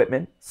blowing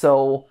equipment,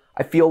 so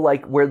I feel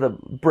like where the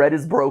bread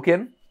is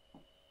broken,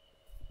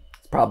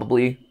 it's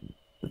probably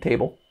the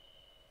table,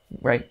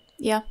 right?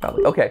 Yeah.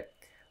 Probably. Okay,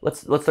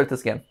 let's start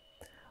this again.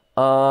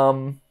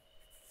 Oh,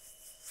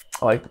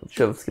 I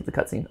should have skipped the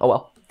cutscene. Oh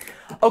well.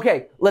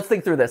 Okay, let's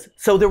think through this.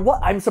 So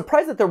I'm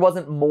surprised that there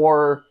wasn't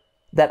more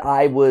that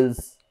I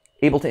was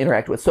able to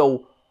interact with.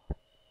 So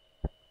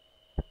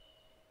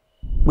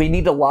we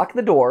need to lock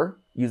the door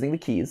using the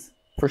keys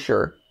for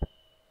sure.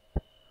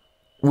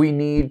 We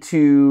need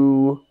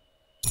to...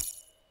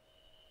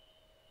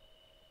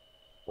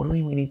 What do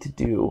we need to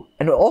do?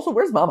 And also,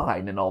 where's Mama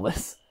hiding in all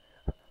this?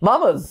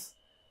 Mama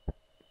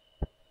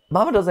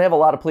doesn't have a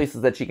lot of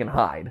places that she can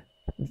hide.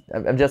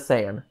 I'm just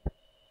saying.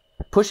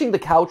 Pushing the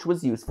couch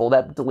was useful.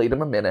 That delayed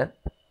him a minute.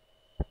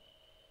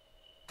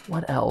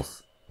 What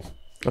else?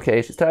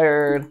 Okay, she's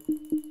tired.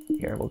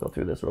 Here, we'll go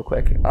through this real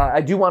quick.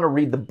 I do want to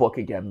read the book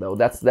again, though.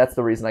 That's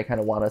the reason I kind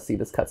of want to see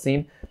this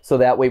cutscene. So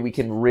that way we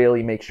can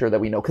really make sure that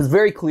we know. Because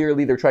very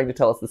clearly they're trying to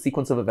tell us the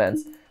sequence of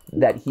events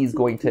that he's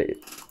going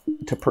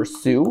to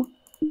pursue.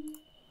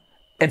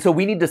 And so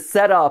we need to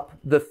set up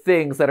the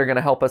things that are going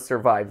to help us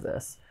survive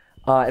this.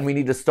 And we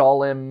need to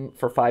stall him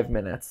for 5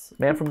 minutes.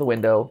 Man from the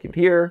window. Keep it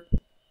here.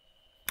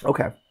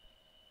 Okay.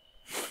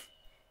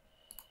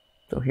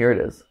 So here it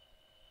is.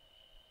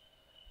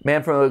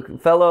 Man from a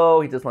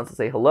fellow. He just wants to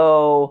say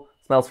hello.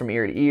 Smells from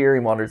ear to ear.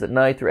 He wanders at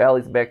night through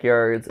alleys and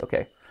backyards.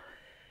 Okay.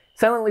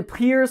 Silently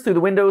peers through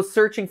the windows,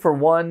 searching for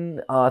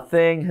one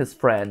thing, his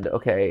friend.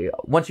 Okay.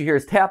 Once you hear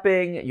his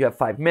tapping, you have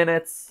 5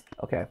 minutes.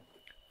 Okay.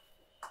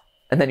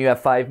 And then you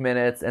have 5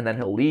 minutes, and then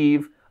he'll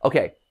leave.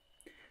 Okay.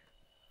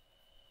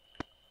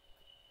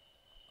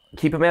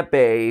 Keep him at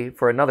bay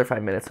for another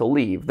 5 minutes. He'll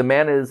leave. The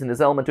man is in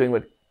his element doing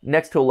what...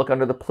 Next he'll look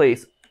under the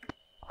place.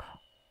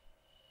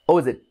 Oh,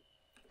 is it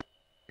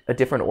a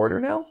different order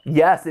now?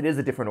 Yes, it is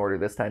a different order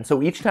this time.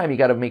 So each time you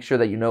got to make sure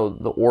that you know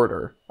the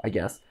order, I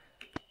guess.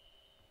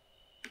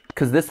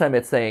 Because this time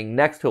it's saying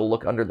next he'll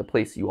look under the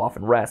place you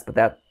often rest. But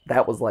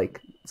that was like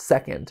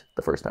second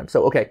the first time.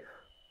 So, okay.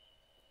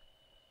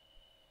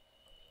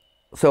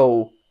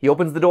 So he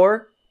opens the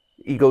door.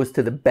 He goes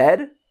to the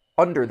bed,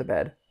 under the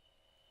bed.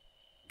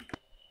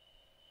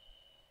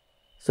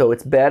 So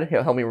it's bed.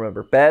 Here, help me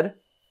remember. Bed.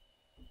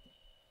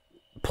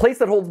 Place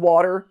that holds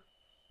water.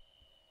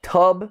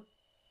 Tub.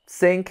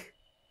 Sink.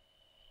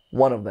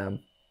 One of them.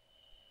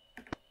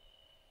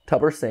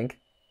 Tub or sink.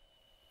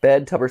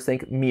 Bed, tub or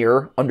sink.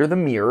 Mirror. Under the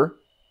mirror.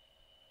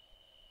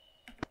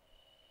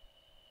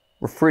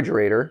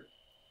 Refrigerator.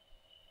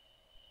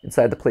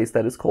 Inside the place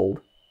that is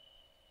cold.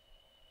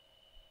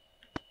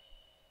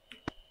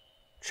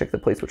 Check the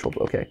place which holds.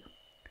 Okay.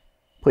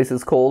 Place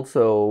is cold,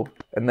 so...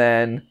 And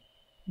then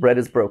bread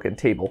is broken.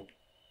 Table.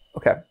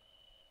 Okay.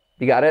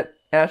 You got it,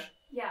 Ash?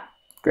 Yeah.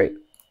 Great.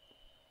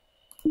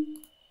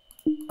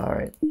 All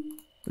right.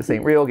 This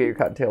ain't real. Get your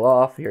cottontail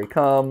off. Here he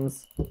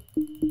comes.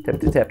 Tap,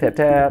 tap, tap, tap,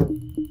 tap.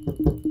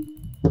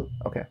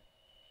 Okay.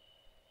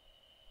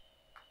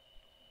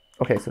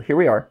 Okay, so here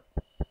we are.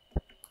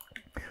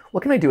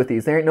 What can I do with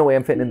these? There ain't no way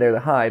I'm fitting in there to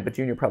hide, but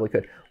Junior probably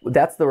could.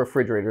 That's the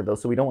refrigerator, though,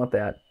 so we don't want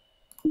that.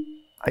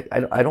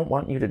 I don't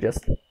want you to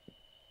just...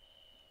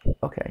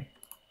 Okay.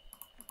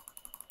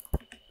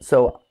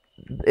 So,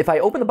 if I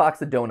open the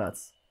box of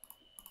donuts,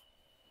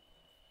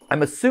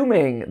 I'm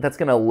assuming that's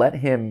going to let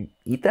him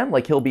eat them?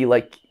 Like, he'll be,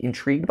 like,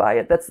 intrigued by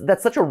it?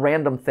 That's such a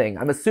random thing.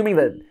 I'm assuming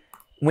that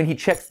when he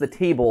checks the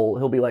table,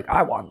 he'll be like,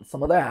 I want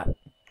some of that.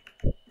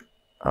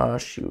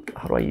 Shoot.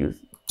 How do I use...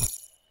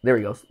 There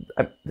he goes.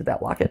 Did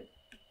that lock it?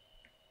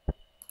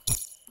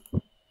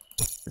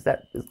 Is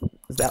that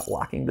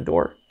locking the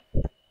door?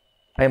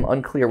 I am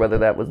unclear whether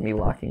that was me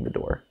locking the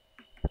door.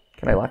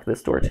 Can I lock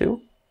this door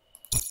too?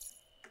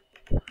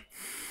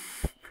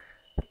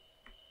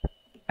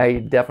 I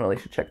definitely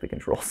should check the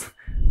controls.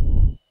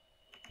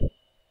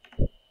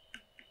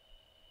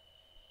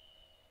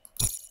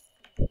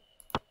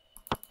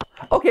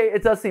 Okay,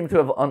 it does seem to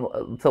have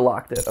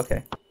locked it.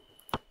 Okay.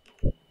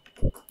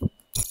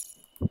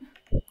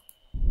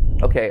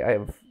 Okay, I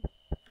have...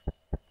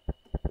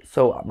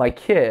 So my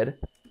kid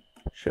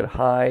should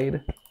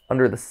hide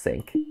under the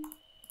sink.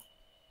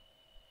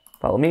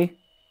 Follow me?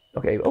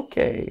 Okay,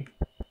 okay.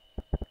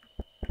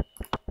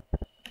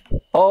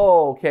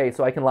 Oh, okay,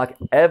 so I can lock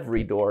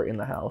every door in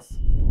the house.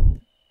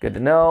 Good to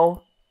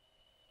know.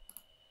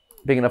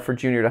 Big enough for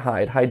Junior to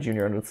hide. Hide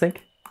Junior under the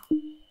sink.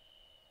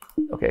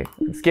 Okay,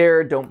 I'm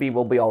scared. Don't be,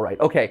 we'll be all right.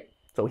 Okay,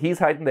 so he's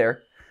hiding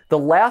there. The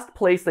last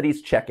place that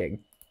he's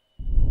checking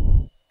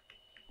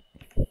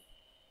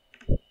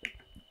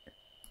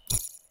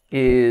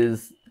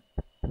is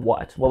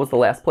what? What was the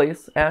last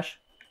place, Ash?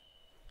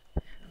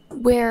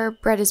 Where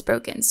bread is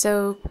broken.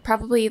 So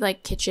probably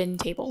like kitchen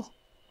table.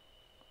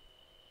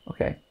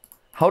 Okay.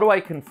 How do I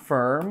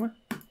confirm?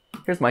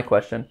 Here's my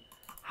question.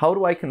 How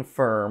do I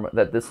confirm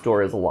that this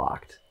door is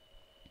locked?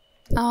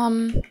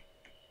 I'm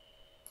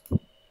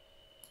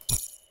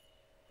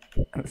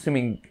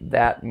assuming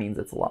that means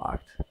it's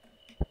locked.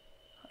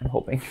 I'm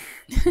hoping.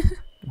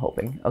 I'm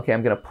hoping. Okay,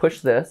 I'm going to push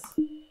this.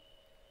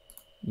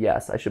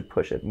 Yes, I should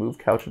push it. Move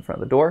couch in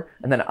front of the door.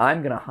 And then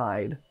I'm going to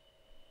hide.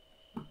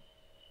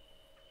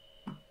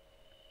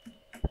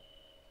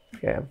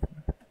 Okay,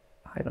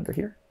 hide under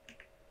here.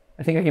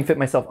 I think I can fit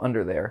myself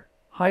under there.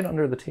 Hide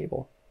under the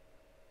table.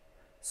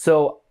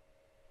 So,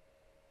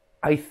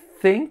 I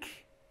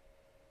think...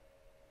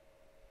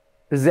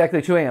 This is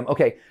exactly 2 a.m.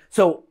 Okay,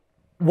 so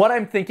what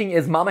I'm thinking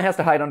is Mama has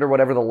to hide under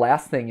whatever the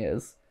last thing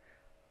is.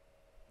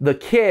 The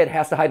kid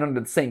has to hide under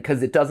the sink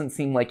because it doesn't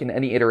seem like in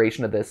any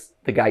iteration of this,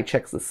 the guy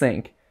checks the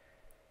sink.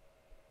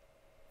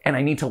 And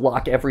I need to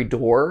lock every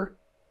door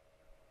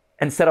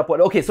and set up what...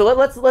 Okay, so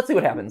let's see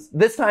what happens.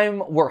 This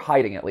time we're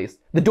hiding at least.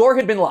 The door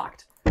had been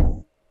locked.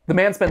 The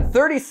man spent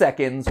 30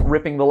 seconds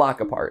ripping the lock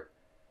apart.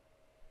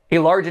 A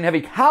large and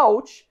heavy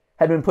couch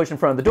had been pushed in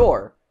front of the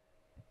door.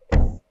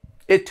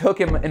 It took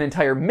him an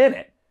entire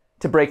minute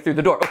to break through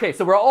the door. Okay,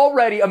 so we're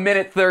already a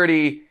minute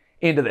 30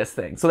 into this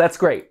thing. So that's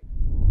great.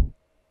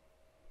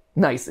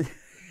 Nice.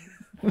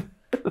 I'm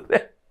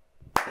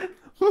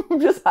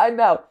just hiding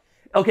out.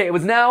 Okay, it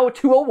was now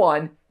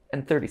 2:01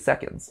 and 30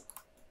 seconds.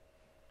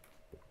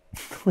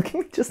 Look at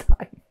me just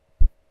hiding.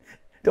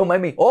 Don't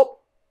mind me. Oh!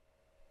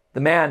 The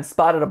man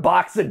spotted a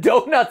box of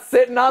donuts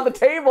sitting on the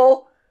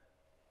table.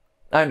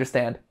 I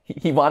understand.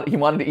 He wanted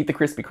to eat the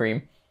Krispy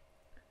Kreme.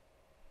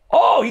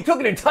 Oh, he took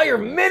an entire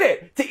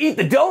minute to eat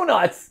the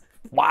donuts.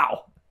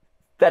 Wow.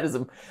 That is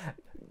a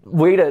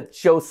way to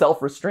show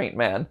self-restraint,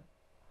 man.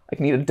 I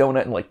can eat a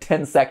donut in like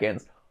 10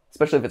 seconds,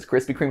 especially if it's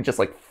Krispy Kreme, just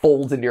like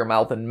folds into your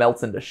mouth and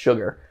melts into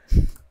sugar.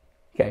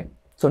 Okay,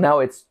 so now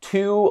it's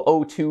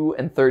 2:02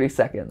 and 30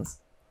 seconds.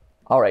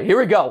 All right, here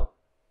we go.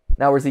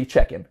 Now where's he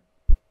checking?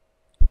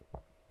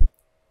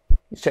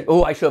 He's checking.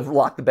 Oh, I should have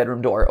locked the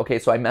bedroom door. Okay,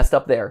 so I messed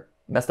up there.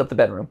 Messed up the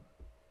bedroom.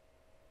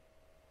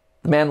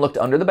 The man looked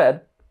under the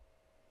bed.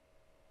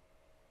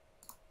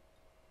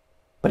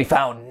 But he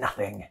found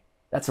nothing.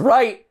 That's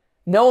right.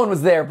 No one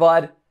was there,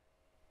 bud.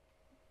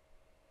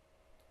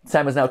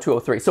 Time is now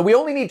 2:03. So we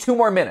only need 2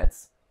 more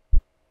minutes.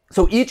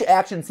 So each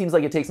action seems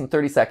like it takes him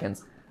 30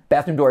 seconds.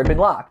 Bathroom door had been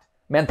locked.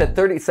 Man spent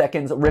 30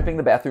 seconds ripping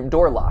the bathroom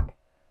door lock.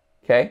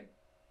 Okay?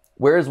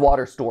 Where is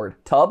water stored?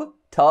 Tub,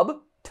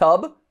 tub,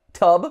 tub,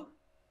 tub,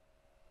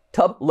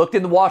 tub. Looked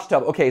in the wash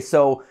tub. Okay,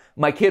 so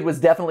my kid was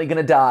definitely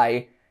gonna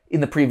die in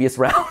the previous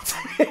round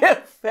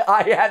if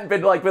I hadn't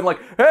been like,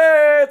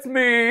 hey, it's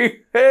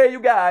me. Hey,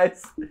 you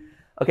guys.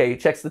 Okay, he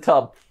checks the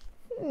tub.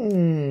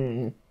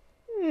 He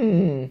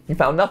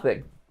found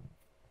nothing.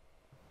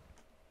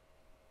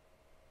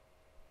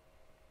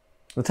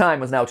 The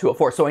time was now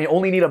 2:04, so I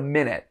only need a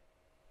minute.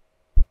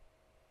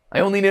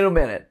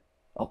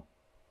 Oh.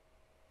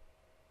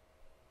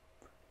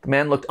 The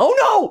man looked, oh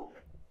no!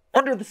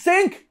 Under the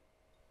sink!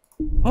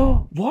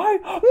 Oh, why?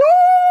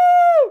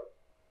 No!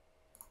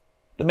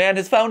 The man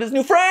has found his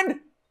new friend!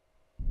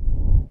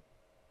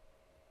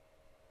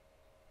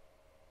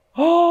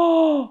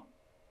 Oh!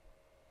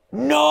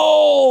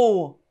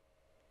 No!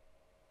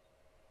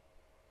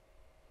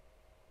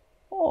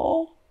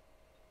 Oh.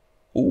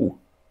 Ooh.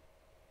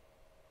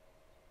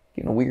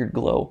 Getting a weird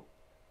glow.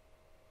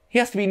 He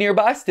has to be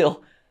nearby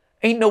still.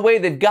 Ain't no way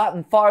they've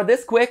gotten far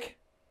this quick.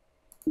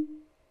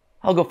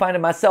 I'll go find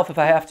him myself if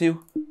I have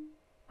to.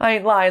 I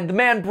ain't lying. The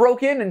man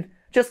broke in and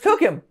just took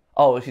him.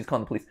 Oh, she's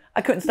calling the police.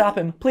 I couldn't stop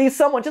him. Please,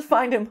 someone, just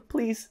find him.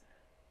 Please.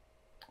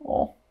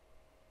 Oh.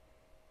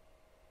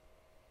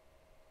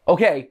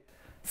 Okay.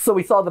 So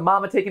we saw the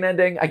mama take an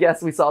ending. I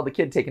guess we saw the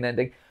kid take an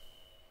ending.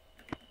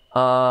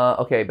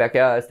 Okay, back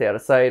out. Stay out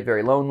of sight.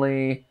 Very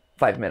lonely.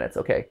 5 minutes.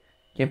 Okay.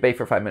 Can't bait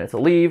for 5 minutes.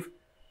 I'll leave.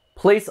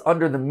 Place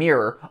under the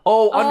mirror.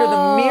 Oh, under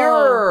the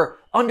mirror.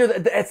 Under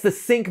the, it's the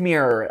sink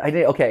mirror.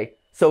 Okay.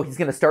 So he's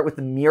going to start with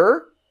the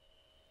mirror.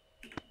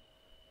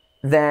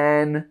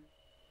 Then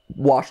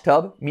wash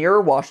tub.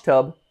 Mirror, wash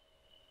tub.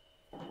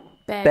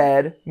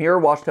 Bed. Mirror,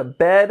 wash tub.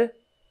 Bed.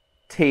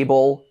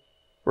 Table.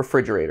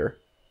 Refrigerator.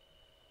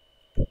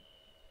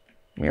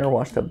 Mirror,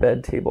 wash tub.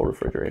 Bed. Table.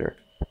 Refrigerator.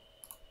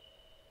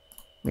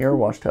 Mirror,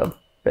 wash tub.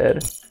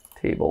 Bed.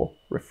 Table.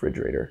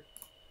 Refrigerator.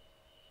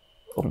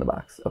 Open the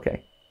box.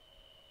 Okay.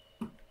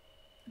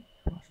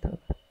 Wash tub.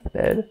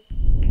 Bed.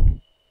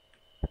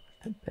 Wash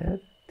tub. Bed.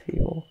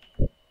 Table.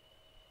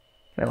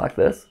 Can I lock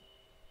this?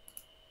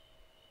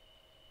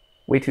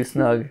 Way too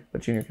snug,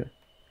 but Junior could.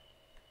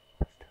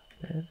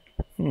 Bed.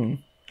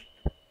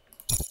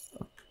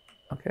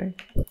 Okay.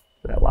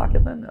 Did I lock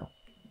it then? No.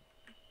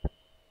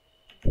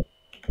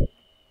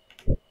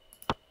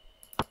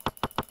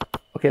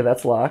 Okay,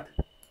 that's locked.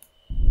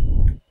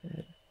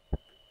 Bed.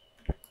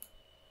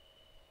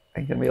 I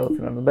ain't gonna be able to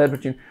fit on the bed,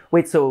 but Junior.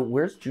 Wait, so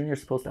where's Junior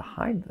supposed to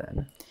hide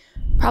then?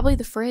 Probably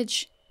the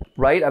fridge.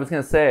 Right? I was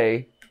gonna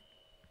say.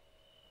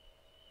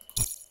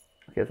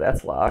 Okay,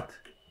 that's locked.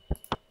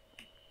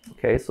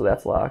 Okay, so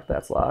that's locked.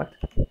 That's locked.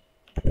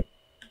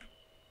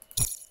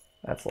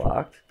 That's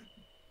locked.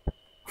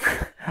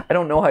 I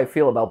don't know how I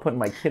feel about putting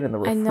my kid in the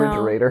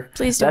refrigerator. I know.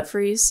 Please don't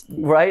freeze.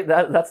 Right?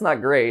 That's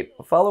not great.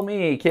 Follow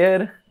me,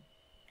 kid.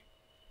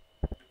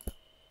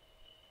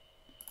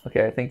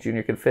 Okay, I think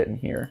Junior could fit in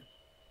here.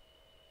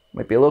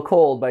 Might be a little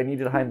cold, but I need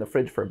you to hide in the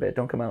fridge for a bit.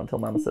 Don't come out until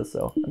Mama says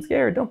so. I'm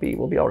scared. Don't be.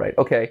 We'll be all right.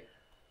 Okay.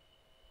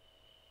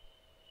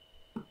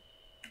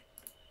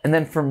 And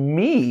then for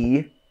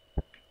me,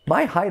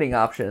 my hiding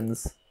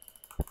options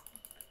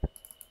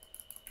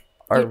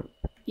are...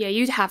 Yeah,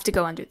 you'd have to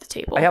go under the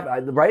table.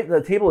 Right?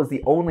 The table is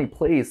the only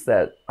place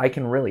that I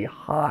can really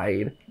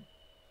hide.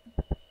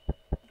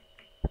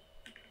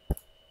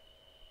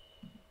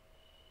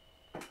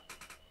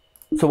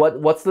 So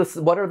what's this?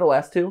 What are the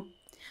last two?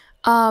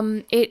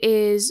 It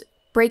is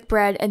break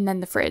bread and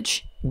then the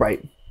fridge.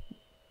 Right.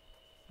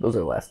 Those are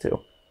the last two.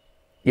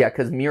 Yeah,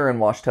 because mirror and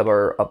wash tub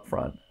are up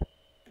front.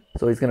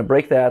 So he's going to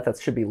break that. That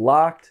should be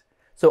locked.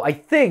 So I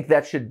think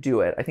that should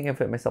do it. I think I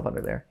fit myself under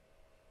there.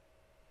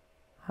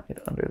 Hide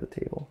under the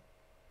table.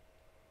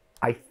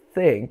 I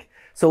think.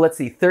 So let's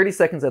see. 30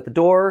 seconds at the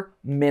door.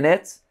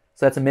 Minutes.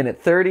 So that's a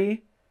minute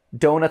 30.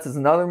 Donuts is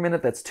another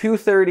minute. That's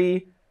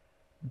 2:30.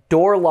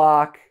 Door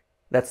lock.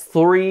 That's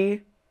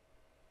 3.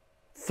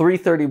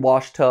 3:30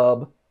 wash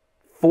tub.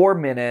 4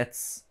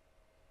 minutes.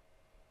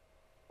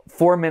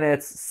 4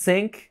 minutes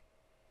sink.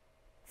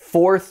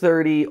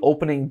 4:30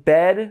 opening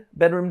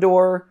bedroom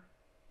door.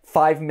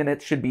 5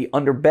 minutes should be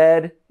under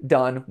bed.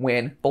 Done.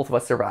 Win. Both of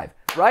us survive.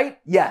 Right?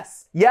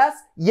 Yes. Yes.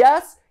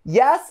 Yes.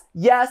 Yes.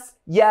 Yes.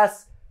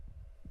 Yes.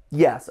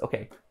 Yes.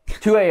 Okay.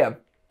 2 a.m.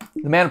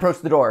 The man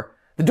approached the door.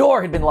 The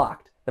door had been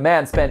locked. The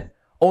man spent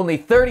only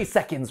 30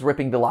 seconds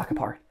ripping the lock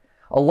apart.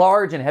 A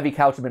large and heavy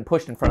couch had been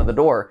pushed in front of the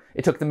door.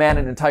 It took the man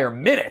an entire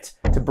minute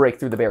to break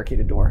through the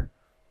barricaded door.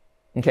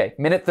 Okay,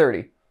 minute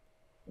 30.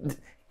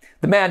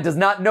 The man does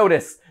not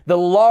notice the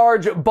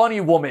large bunny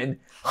woman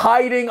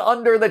hiding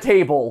under the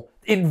table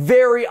in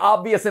very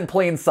obvious and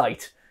plain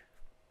sight.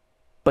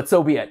 But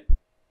so be it.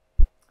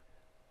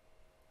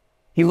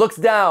 He looks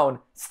down,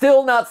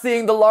 still not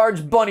seeing the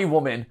large bunny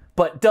woman,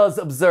 but does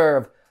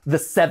observe the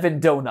 7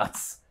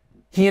 donuts.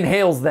 He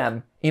inhales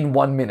them in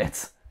 1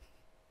 minute.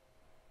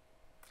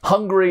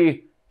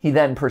 Hungry, he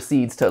then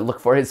proceeds to look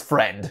for his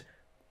friend.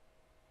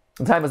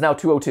 The time is now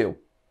 2:02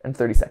 and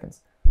 30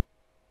 seconds.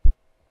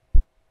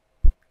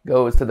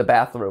 Goes to the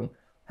bathroom,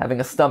 having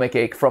a stomach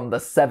ache from the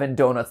 7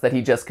 donuts that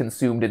he just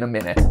consumed in a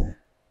minute.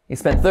 He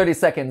spent 30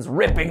 seconds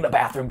ripping the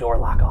bathroom door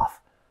lock off.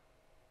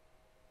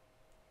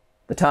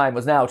 The time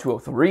was now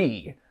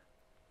 2:03.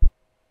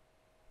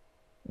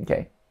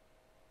 Okay.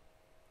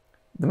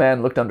 The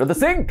man looked under the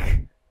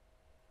sink.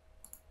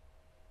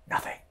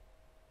 Nothing.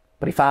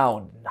 But he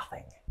found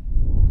nothing.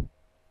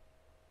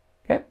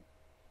 Okay.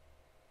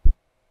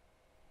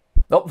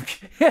 Oh,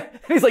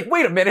 he's like,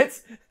 wait a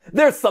minute.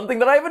 There's something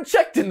that I haven't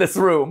checked in this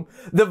room.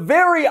 The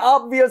very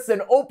obvious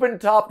and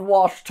open-topped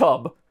wash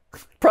tub.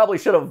 Probably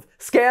should have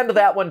scanned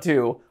that one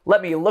too.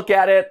 Let me look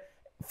at it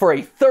for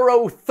a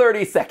thorough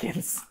 30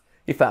 seconds.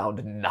 He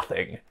found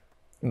nothing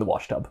in the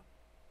wash tub.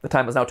 The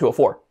time is now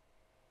 2:04.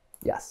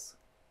 Yes.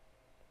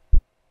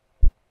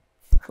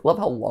 I love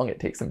how long it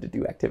takes him to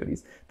do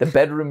activities. The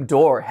bedroom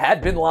door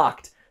had been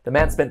locked. The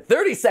man spent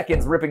 30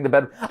 seconds ripping the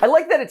bedroom. I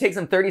like that it takes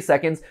him 30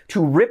 seconds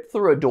to rip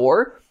through a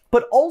door,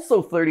 but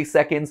also 30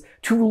 seconds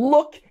to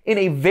look in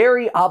a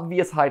very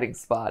obvious hiding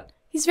spot.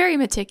 He's very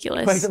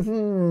meticulous. Right.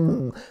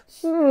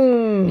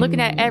 Looking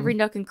at every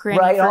nook and cranny.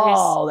 Right,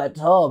 for that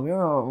tub.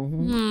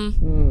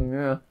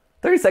 Yeah.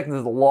 30 seconds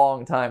is a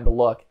long time to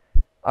look.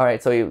 All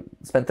right, so he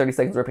spent 30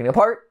 seconds ripping it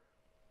apart.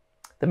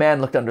 The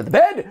man looked under the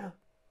bed.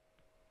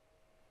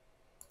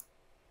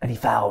 And he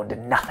found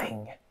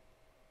nothing.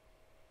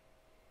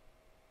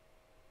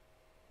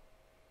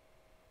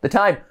 The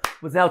time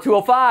was now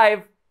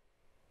 2:05.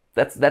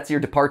 That's your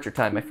departure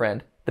time, my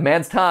friend. The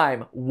man's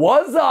time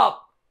was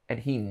up, and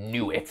he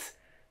knew it.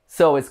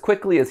 So as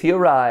quickly as he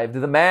arrived,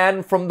 the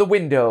man from the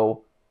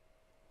window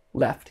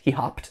left. He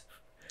hopped.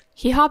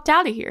 He hopped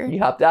out of here. He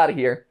hopped out of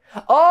here.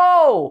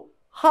 Oh,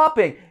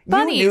 hopping.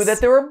 Bunnies. You knew that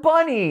there were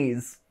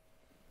bunnies.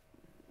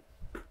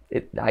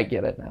 I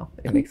get it now.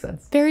 It makes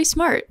sense. Very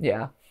smart.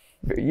 Yeah.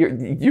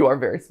 You are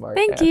very smart.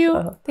 Thank Ash.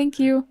 you. Thank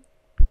you.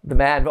 The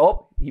man,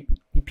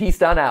 he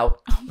pieced on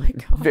out. Oh my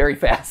God. Very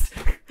fast.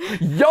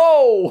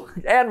 Yo!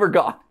 And we're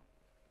gone.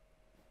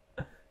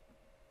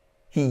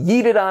 He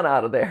yeeted on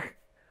out of there.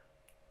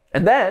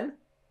 And then,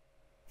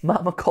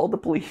 Mama called the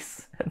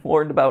police and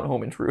warned about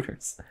home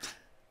intruders.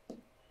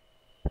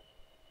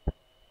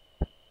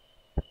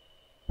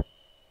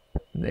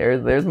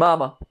 There's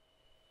Mama.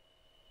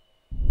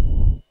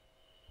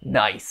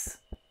 Nice.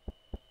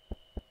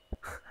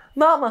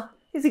 Mama,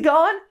 is he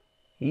gone?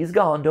 He's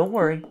gone, don't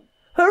worry.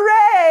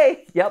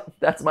 Hooray! Yep,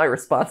 that's my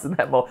response in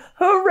that moment.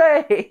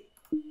 Hooray!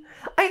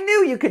 I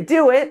knew you could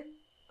do it.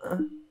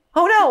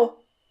 Oh no!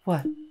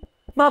 What?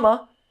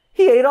 Mama,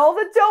 he ate all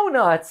the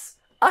donuts.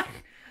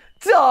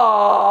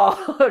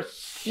 Oh,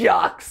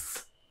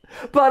 shucks.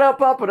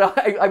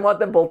 I want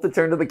them both to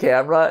turn to the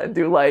camera and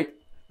do like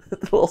a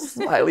little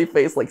smiley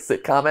face, like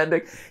sitcom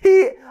ending.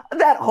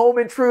 That home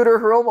intruder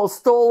who almost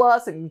stole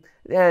us and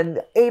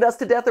ate us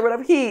to death or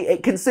whatever, he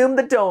consumed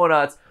the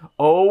donuts.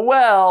 Oh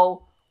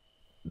well,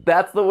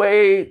 that's the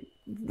way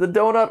the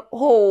donut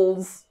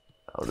holds.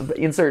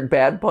 Insert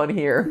bad pun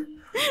here.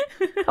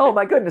 Oh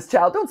my goodness,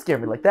 child, don't scare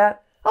me like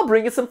that. I'll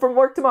bring you some from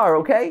work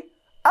tomorrow, okay?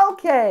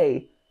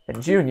 Okay.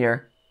 And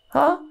Junior,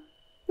 huh?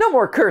 No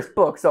more cursed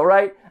books, all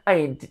right? I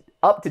ain't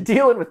up to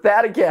dealing with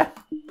that again.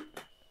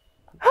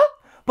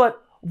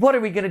 But what are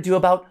we gonna do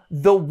about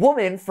the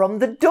woman from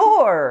the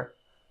door?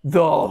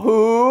 The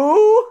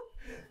who?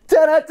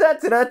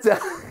 Da-da-da-da-da-da.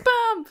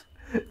 Bump.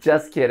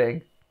 Just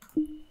kidding.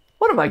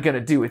 What am I gonna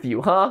do with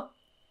you, huh?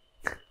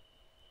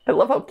 I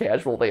love how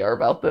casual they are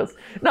about this.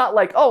 Not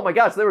like, oh my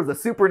gosh, there was a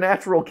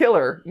supernatural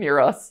killer near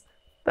us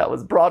that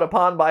was brought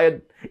upon by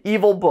an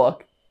evil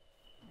book.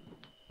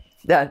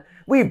 That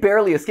we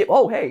barely escaped.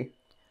 Oh, hey.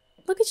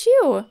 Look at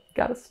you.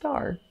 Got a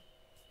star.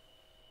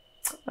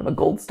 I'm a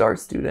gold star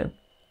student.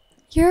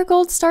 You're a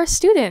gold star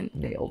student.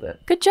 Nailed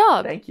it. Good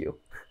job. Thank you.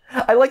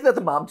 I like that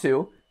the mom,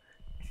 too,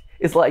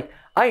 is like,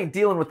 I ain't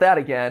dealing with that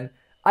again.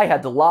 I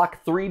had to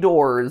lock 3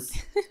 doors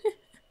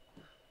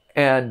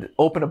and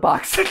open a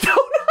box of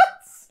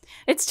donuts.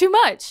 It's too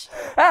much.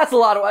 That's a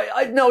lot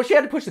of... No, she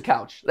had to push the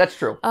couch. That's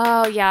true.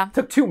 Oh, yeah.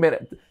 Took 2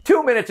 minutes.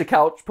 2 minutes of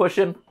couch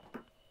pushing.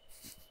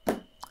 A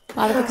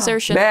lot of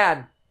exertion.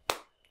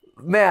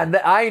 Man,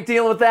 I ain't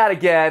dealing with that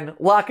again.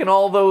 Locking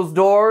all those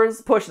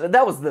doors, pushing...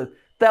 That was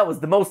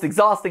the most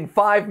exhausting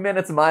 5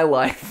 minutes of my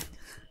life.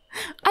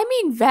 I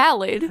mean,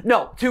 valid.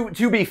 No,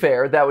 to be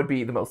fair, that would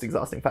be the most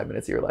exhausting 5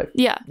 minutes of your life.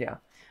 Yeah. Yeah.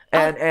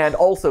 And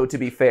also, to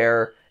be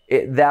fair,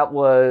 that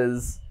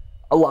was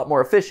a lot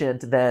more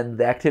efficient than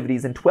the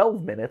activities in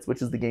 12 minutes,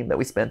 which is the game that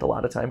we spent a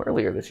lot of time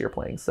earlier this year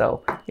playing.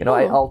 So,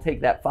 I'll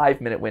take that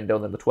 5-minute window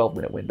than the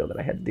 12-minute window that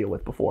I had to deal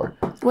with before.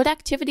 What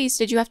activities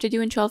did you have to do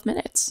in 12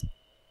 minutes?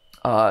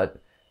 A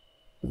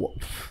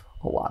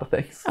lot of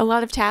things. A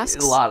lot of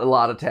tasks? A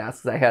lot of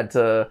tasks. I had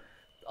to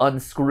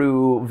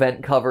unscrew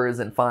vent covers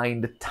and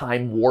find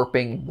time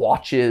warping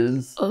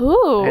watches.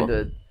 Oh. I had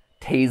to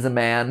tase a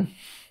man.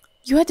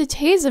 You had to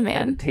tase a man?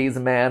 I had to tase a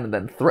man and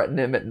then threaten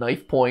him at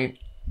knife point.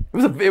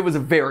 It was a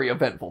very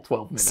eventful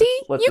 12 minutes.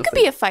 See, you could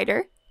be a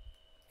fighter.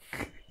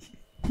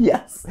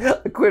 Yes,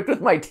 equipped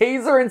with my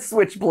taser and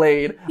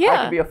switchblade, Yeah. I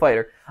can be a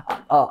fighter.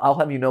 I'll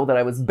have you know that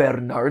I was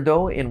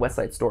Bernardo in West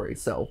Side Story,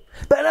 so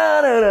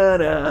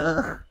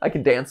I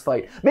can dance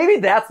fight. Maybe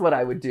that's what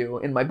I would do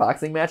in my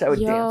boxing match. I would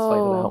dance fight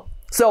it out.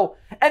 So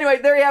anyway,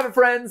 there you have it,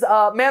 friends.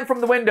 Man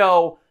from the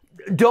window,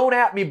 don't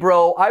at me,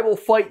 bro. I will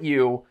fight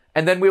you,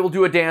 and then we will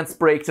do a dance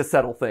break to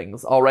settle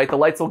things. All right, the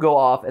lights will go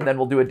off, and then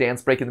we'll do a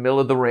dance break in the middle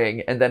of the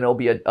ring, and then it'll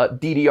be a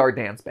DDR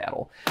dance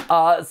battle.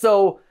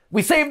 So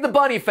we saved the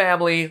bunny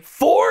family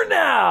for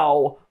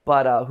now,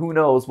 but who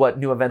knows what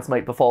new events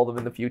might befall them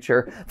in the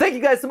future. Thank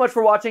you guys so much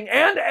for watching,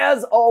 and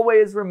as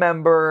always,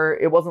 remember,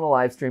 it wasn't a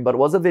live stream, but it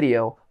was a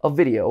video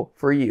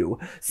for you.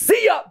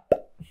 See ya!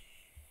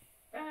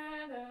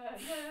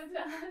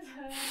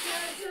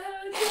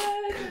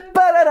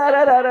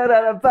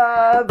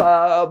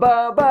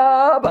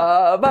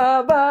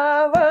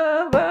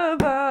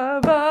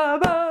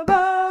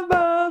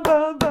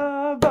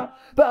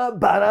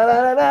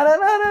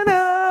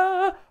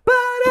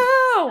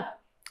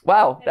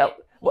 Wow,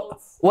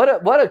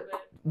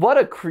 what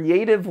a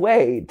creative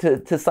way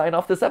to sign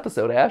off this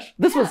episode, Ash.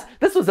 This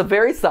was a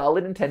very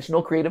solid,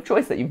 intentional, creative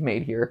choice that you've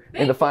made here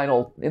in the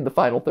final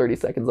 30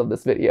 seconds of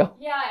this video.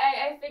 Yeah,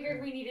 I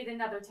figured we needed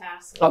another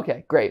task.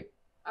 Okay, great.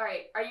 All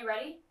right, are you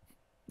ready?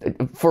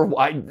 For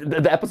why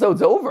the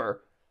episode's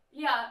over?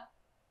 Yeah,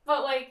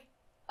 but like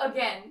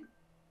again.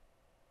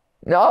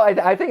 No,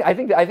 I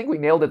think we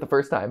nailed it the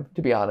first time.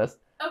 To be honest.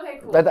 Okay,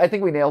 cool. I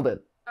think we nailed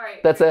it. All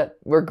right. That's it.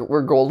 We're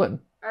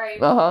golden. All right.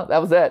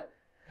 That was it.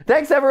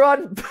 Thanks,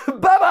 everyone. Bye-bye.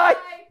 Bye.